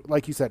is,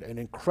 like you said, an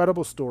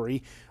incredible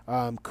story.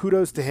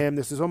 Kudos to him.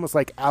 This is almost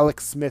like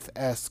Alex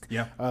Smith-esque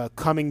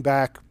coming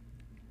back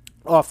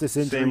off this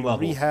injury, same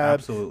level, rehab,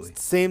 absolutely.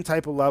 Same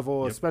type of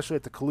level, especially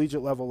at the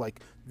collegiate level.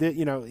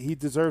 He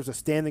deserves a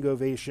standing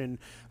ovation.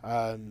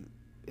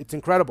 It's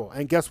incredible.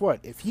 And guess what?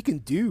 If he can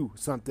do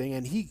something,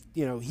 and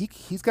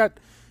he's got,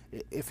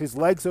 if his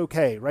leg's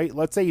okay, right?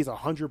 Let's say he's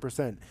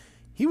 100%.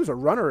 He was a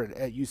runner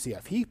at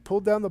UCF. He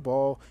pulled down the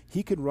ball.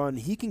 He can run.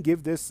 He can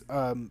give this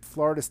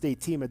Florida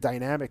State team a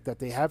dynamic that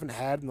they haven't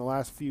had in the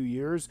last few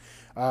years.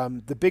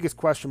 The biggest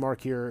question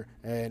mark here,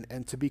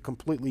 and to be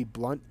completely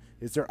blunt,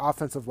 is their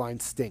offensive line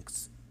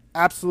stinks.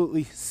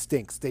 Absolutely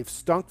stinks. They've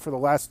stunk for the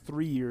last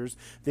 3 years.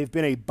 They've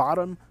been a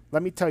bottom.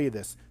 Let me tell you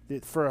this.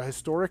 For a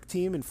historic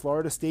team in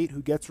Florida State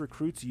who gets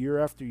recruits year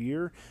after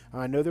year,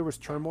 I know there was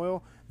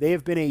turmoil. They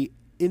have been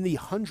in the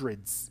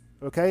hundreds.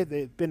 Okay,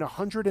 they've been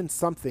 100 and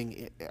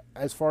something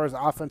as far as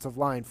offensive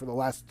line for the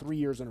last 3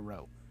 years in a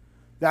row.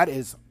 That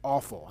is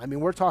awful. I mean,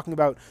 we're talking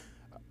about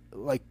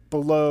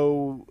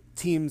below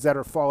teams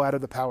that fall out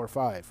of the Power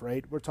 5,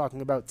 right? We're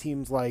talking about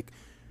teams like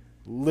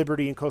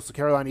Liberty and Coastal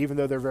Carolina, even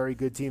though they're very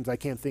good teams. I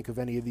can't think of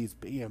any of these,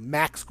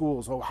 MAC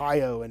schools,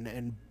 Ohio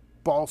and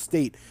Ball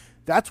State.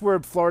 That's where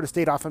Florida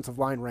State offensive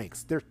line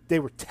ranks. They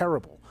were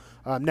terrible.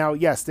 Now,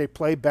 yes, they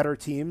play better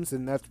teams,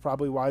 and that's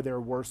probably why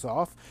they're worse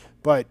off.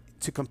 But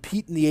to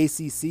compete in the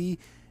ACC,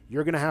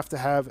 you're going to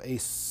have a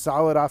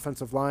solid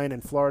offensive line,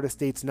 and Florida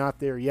State's not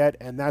there yet,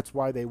 and that's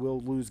why they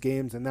will lose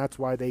games, and that's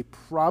why they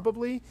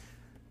probably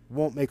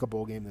won't make a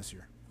bowl game this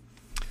year.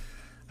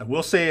 I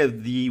will say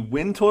the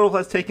win total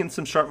has taken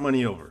some sharp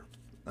money over.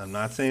 I'm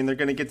not saying they're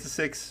going to get to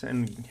 6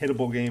 and hit a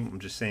bowl game. I'm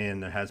just saying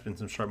there has been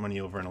some sharp money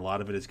over, and a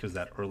lot of it is because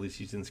that early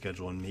season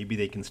schedule, and maybe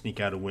they can sneak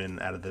out a win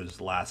out of those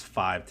last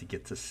 5 to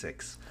get to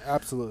 6.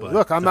 Absolutely. But,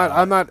 look, I'm not.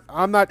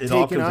 It taking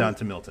all comes down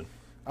to Milton.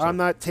 So. I'm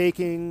not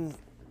taking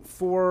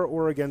for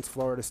or against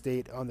Florida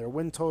State on their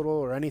win total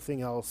or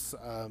anything else.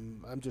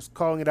 I'm just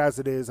calling it as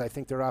it is. I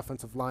think their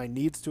offensive line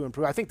needs to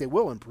improve. I think they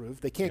will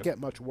improve. They can't get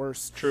much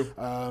worse. True.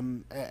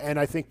 And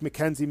I think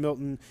Mackenzie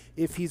Milton,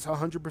 if he's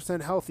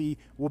 100% healthy,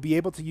 will be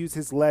able to use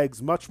his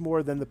legs much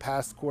more than the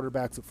past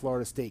quarterbacks at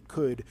Florida State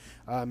could,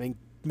 and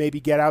maybe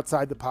get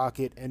outside the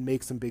pocket and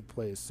make some big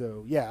plays.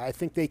 So, yeah, I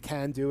think they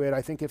can do it.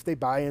 I think if they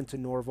buy into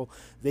Norvell,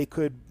 they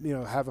could,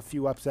 have a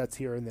few upsets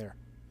here and there.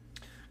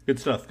 Good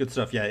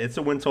stuff. Yeah, it's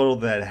a win total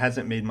that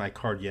hasn't made my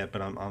card yet,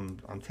 but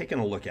I'm taking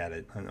a look at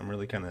it. I'm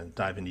really kind of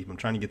diving deep. I'm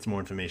trying to get some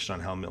more information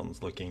on how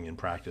Milton's looking in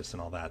practice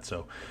and all that.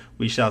 So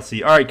we shall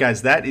see. All right,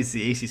 guys, that is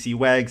the ACC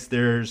Wags.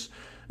 There's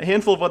a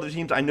handful of other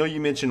teams. I know you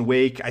mentioned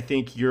Wake. I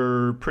think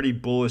you're pretty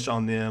bullish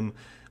on them.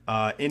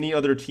 Any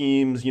other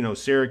teams,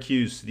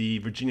 Syracuse, the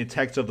Virginia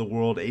Techs of the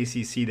world,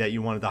 ACC, that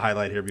you wanted to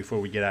highlight here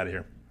before we get out of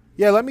here?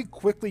 Yeah, let me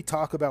quickly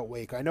talk about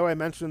Wake. I know I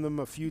mentioned them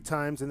a few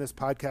times in this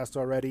podcast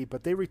already,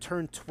 but they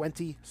returned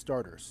 20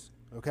 starters.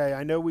 Okay,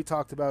 I know we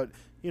talked about,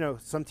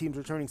 some teams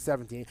returning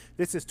 17.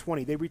 This is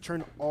 20. They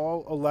returned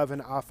all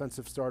 11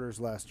 offensive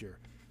starters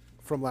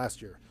from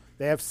last year.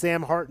 They have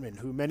Sam Hartman,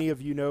 who many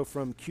of you know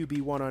from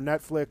QB1 on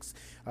Netflix.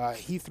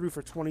 He threw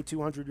for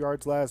 2,200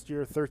 yards last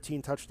year,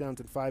 13 touchdowns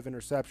and 5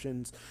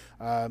 interceptions.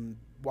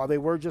 While they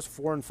were just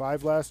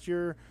 4-5 last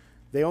year,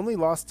 they only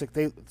lost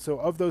so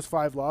of those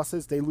 5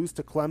 losses, they lose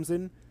to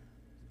Clemson,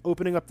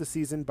 opening up the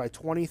season by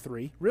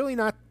 23. Really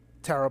not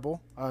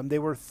terrible. They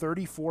were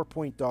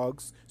 34-point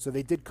dogs, so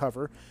they did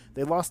cover.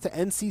 They lost to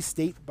NC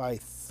State by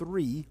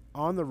 3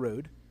 on the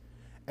road,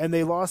 and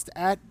they lost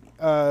at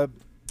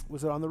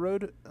was it on the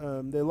road?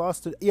 They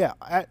lost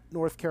at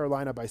North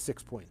Carolina by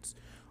 6 points.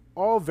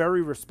 All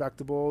very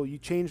respectable. You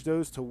change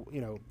those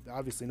to,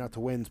 obviously not to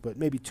wins, but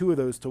maybe 2 of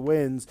those to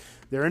wins.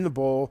 They're in the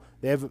bowl.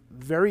 They have a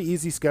very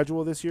easy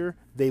schedule this year.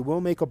 They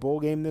will make a bowl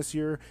game this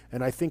year,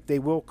 and I think they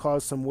will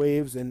cause some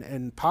waves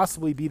and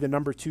possibly be the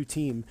number 2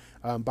 team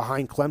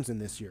behind Clemson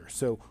this year.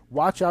 So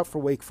watch out for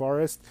Wake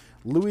Forest.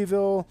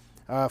 Louisville,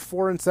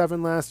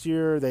 4-7 last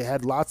year. They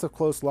had lots of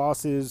close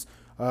losses.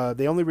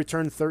 They only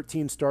returned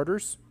 13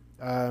 starters.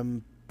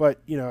 But,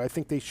 I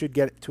think they should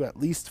get to at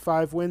least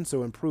 5 wins,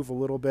 so improve a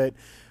little bit.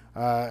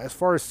 As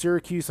far as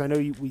Syracuse, I know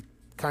we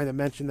kind of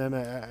mentioned them.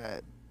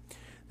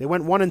 They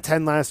went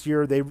 1-10 last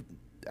year.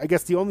 I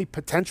guess the only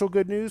potential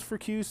good news for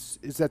Cuse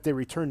is that they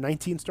returned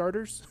 19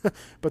 starters,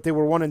 but they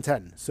were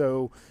 1-10.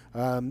 So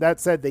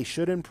that said, they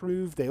should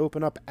improve. They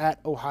open up at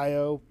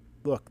Ohio.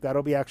 Look,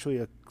 that'll be actually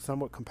a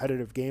somewhat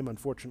competitive game,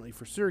 unfortunately,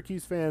 for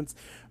Syracuse fans.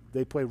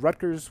 They play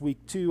Rutgers week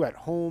 2 at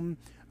home.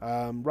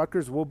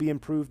 Rutgers will be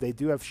improved. They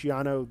do have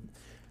Schiano.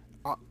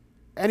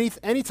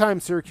 Anytime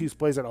Syracuse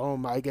plays at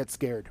home, I get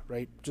scared,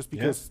 right? Just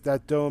because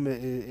that dome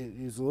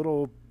is a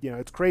little,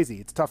 it's crazy.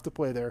 It's tough to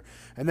play there.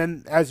 And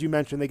then, as you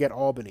mentioned, they get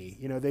Albany.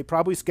 They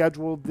probably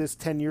scheduled this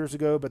 10 years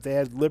ago, but they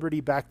had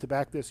Liberty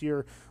back-to-back this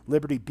year.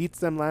 Liberty beats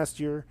them last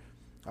year,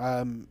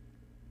 and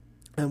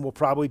will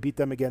probably beat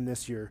them again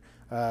this year.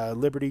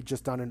 Liberty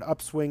just on an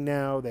upswing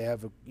now. They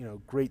have a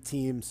great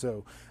team,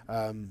 so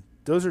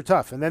those are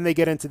tough. And then they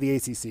get into the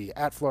ACC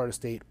at Florida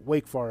State,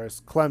 Wake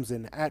Forest,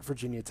 Clemson, at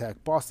Virginia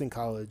Tech, Boston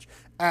College,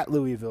 at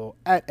Louisville,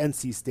 at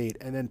NC State,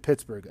 and then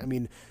Pittsburgh. I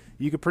mean,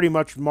 you could pretty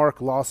much mark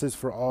losses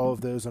for all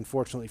of those,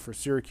 unfortunately, for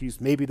Syracuse.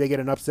 Maybe they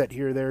get an upset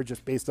here or there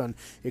just based on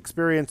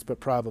experience, but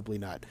probably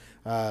not.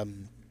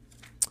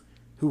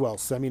 Who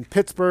else? I mean,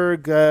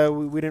 Pittsburgh,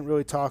 we didn't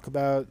really talk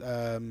about.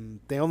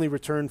 They only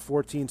returned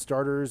 14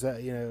 starters,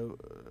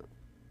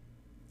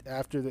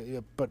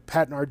 but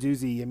Pat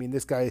Narduzzi, I mean,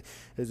 this guy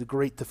is a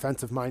great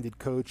defensive-minded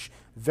coach.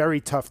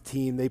 Very tough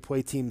team. They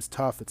play teams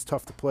tough. It's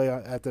tough to play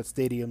at that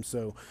stadium,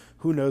 so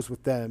who knows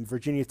with them.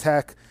 Virginia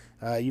Tech,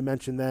 you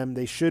mentioned them.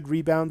 They should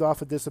rebound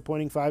off a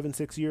disappointing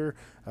 5-6 year.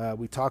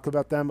 We talk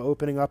about them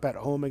opening up at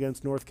home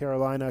against North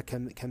Carolina.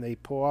 Can they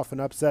pull off an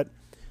upset?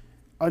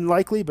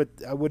 Unlikely, but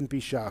I wouldn't be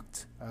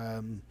shocked.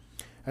 And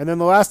then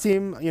the last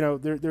team,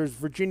 there's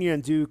Virginia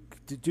and Duke.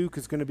 Duke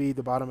is going to be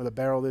the bottom of the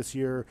barrel this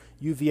year.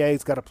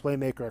 UVA's got a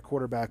playmaker at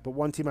quarterback. But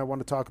one team I want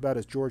to talk about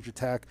is Georgia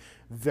Tech.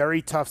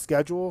 Very tough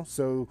schedule.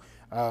 So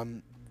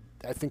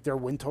I think their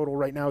win total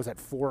right now is at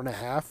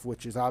 4.5,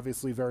 which is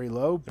obviously very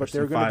low. But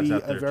they're going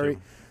to be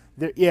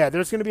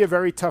there's going to be a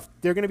very tough.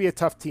 They're going to be a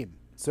tough team.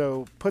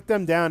 So put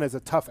them down as a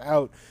tough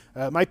out.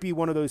 Might be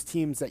one of those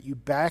teams that you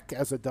back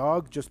as a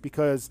dog just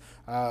because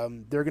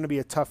they're going to be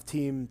a tough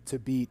team to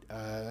beat.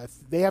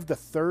 They have the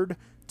 3rd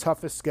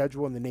toughest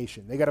schedule in the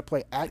nation. They got to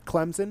play at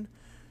Clemson,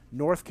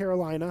 North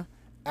Carolina,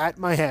 at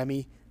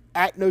Miami,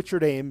 at Notre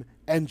Dame,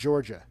 and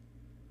Georgia.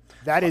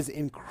 That is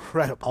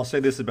incredible. I'll say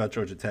this about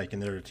Georgia Tech,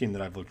 and they're a team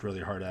that I've looked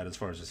really hard at as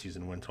far as the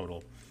season win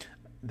total.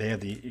 They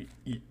have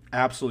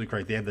absolutely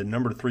correct. They have the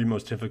number 3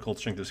 most difficult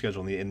strength of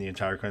schedule in the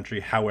entire country.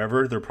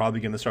 However, they're probably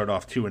going to start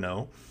off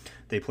 2-0.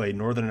 They play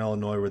Northern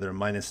Illinois where they're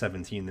minus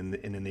 17, and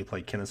then they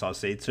play Kennesaw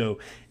State. So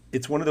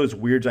it's one of those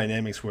weird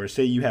dynamics where,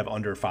 say you have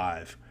under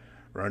 5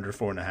 or under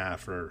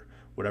 4.5 or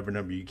whatever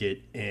number you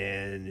get,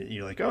 and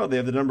you're like, oh, they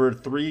have the number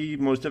 3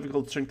 most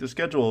difficult strength of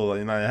schedule,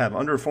 and I have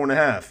under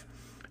 4.5.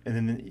 And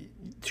then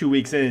 2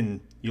 weeks in,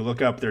 you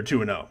look up, they're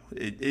 2-0.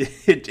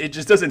 It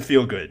just doesn't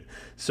feel good.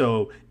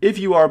 So if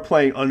you are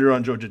playing under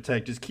on Georgia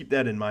Tech, just keep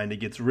that in mind. It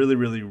gets really,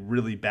 really,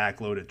 really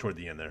backloaded toward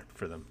the end there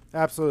for them.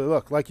 Absolutely.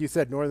 Look, like you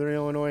said, Northern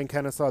Illinois and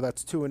Kennesaw,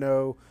 that's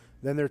 2-0.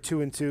 Then they're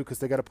 2-2 because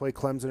they got to play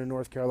Clemson and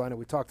North Carolina.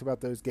 We talked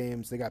about those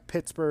games. They got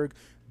Pittsburgh,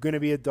 going to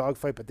be a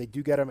dogfight, but they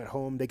do get them at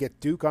home. They get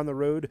Duke on the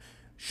road.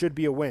 Should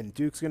be a win.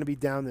 Duke's going to be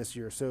down this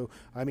year. So,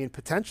 I mean,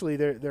 potentially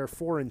they're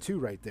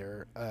 4-2 right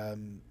there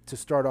to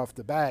start off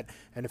the bat.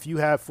 And if you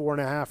have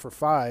 4.5 or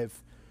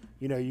 5,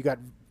 you got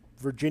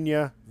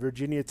Virginia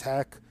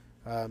Tech,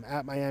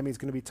 at Miami is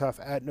going to be tough,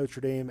 at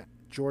Notre Dame,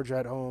 Georgia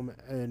at home,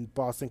 and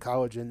Boston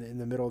College in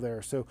the middle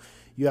there. So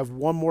you have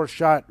one more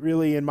shot,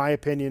 really, in my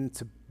opinion,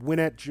 to win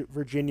at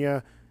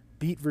Virginia,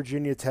 beat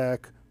Virginia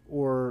Tech,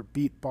 or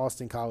beat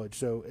Boston College.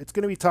 So it's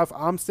going to be tough.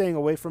 I'm staying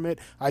away from it.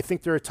 I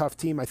think they're a tough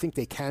team. I think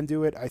they can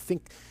do it. I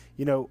think,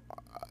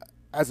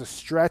 as a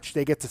stretch,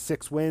 they get to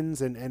 6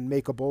 wins and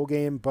make a bowl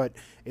game, but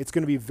it's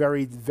going to be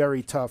very,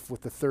 very tough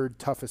with the 3rd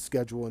toughest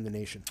schedule in the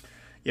nation.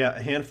 Yeah,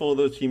 a handful of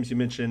those teams you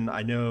mentioned,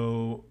 I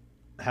know,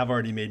 have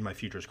already made my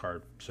futures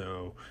card.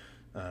 So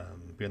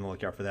be on the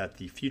lookout for that.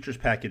 The futures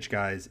package,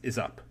 guys, is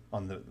up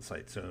on the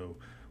site. So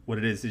what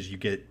it is you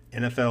get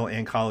NFL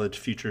and college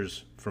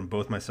futures from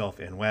both myself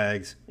and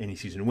Wags. Any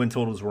season win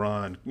totals we're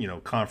on,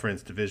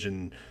 conference,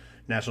 division,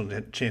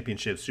 national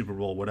championship, Super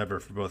Bowl, whatever,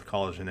 for both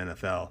college and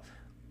NFL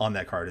on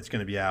that card. It's going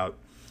to be out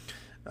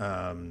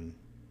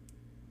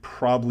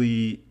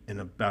probably in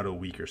about a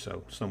week or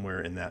so,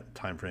 somewhere in that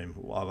time frame.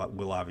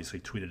 We'll obviously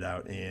tweet it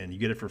out, and you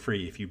get it for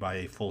free if you buy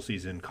a full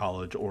season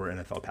college or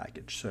NFL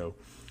package. So,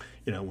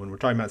 when we're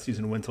talking about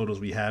season win totals,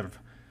 we have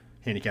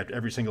handicapped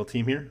every single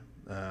team here.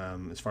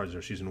 As far as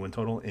their season win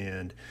total,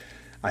 and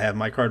I have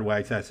my card,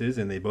 Wags has his,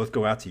 and they both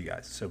go out to you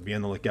guys. So be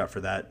on the lookout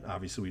for that.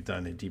 Obviously, we've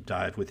done a deep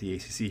dive with the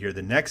ACC here.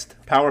 The next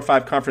Power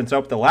 5 conference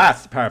up, the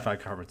last Power 5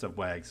 conference up,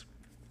 Wags,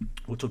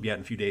 which will be out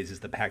in a few days,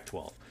 is the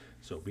Pac-12.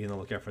 So be on the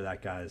lookout for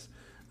that, guys.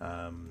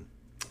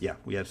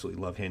 We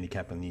absolutely love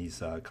handicapping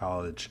these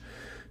college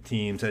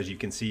teams, as you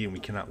can see, and we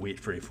cannot wait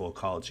for a full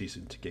college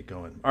season to get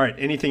going. All right,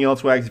 anything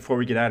else, Wags, before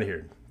we get out of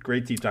here?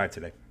 Great deep dive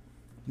today.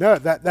 No,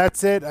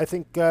 that's it. I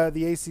think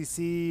the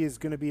ACC is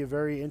going to be a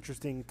very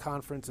interesting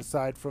conference,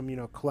 aside from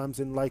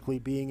Clemson likely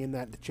being in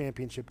that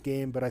championship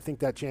game. But I think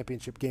that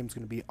championship game is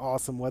going to be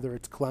awesome, whether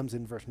it's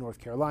Clemson versus North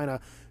Carolina,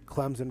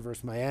 Clemson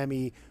versus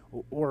Miami,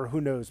 or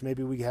who knows,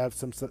 maybe we have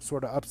some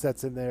sort of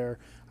upsets in there.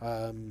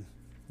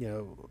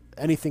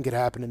 Anything could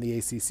happen in the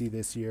ACC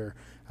this year.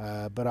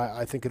 But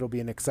I think it'll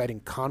be an exciting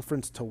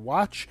conference to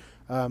watch.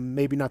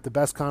 Maybe not the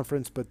best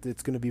conference, but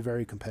it's going to be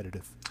very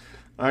competitive.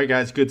 All right,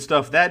 guys, good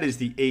stuff. That is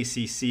the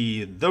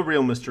ACC.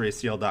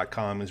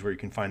 TheRealMrACL.com is where you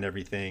can find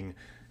everything.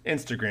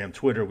 Instagram,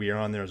 Twitter, we are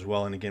on there as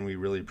well. And again, we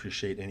really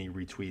appreciate any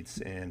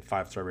retweets and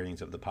 5-star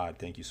ratings of the pod.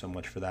 Thank you so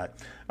much for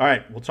that. All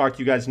right, we'll talk to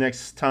you guys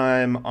next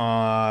time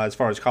as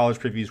far as college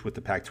previews with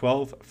the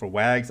Pac-12. For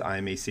Wags, I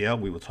am ACL.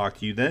 We will talk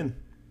to you then.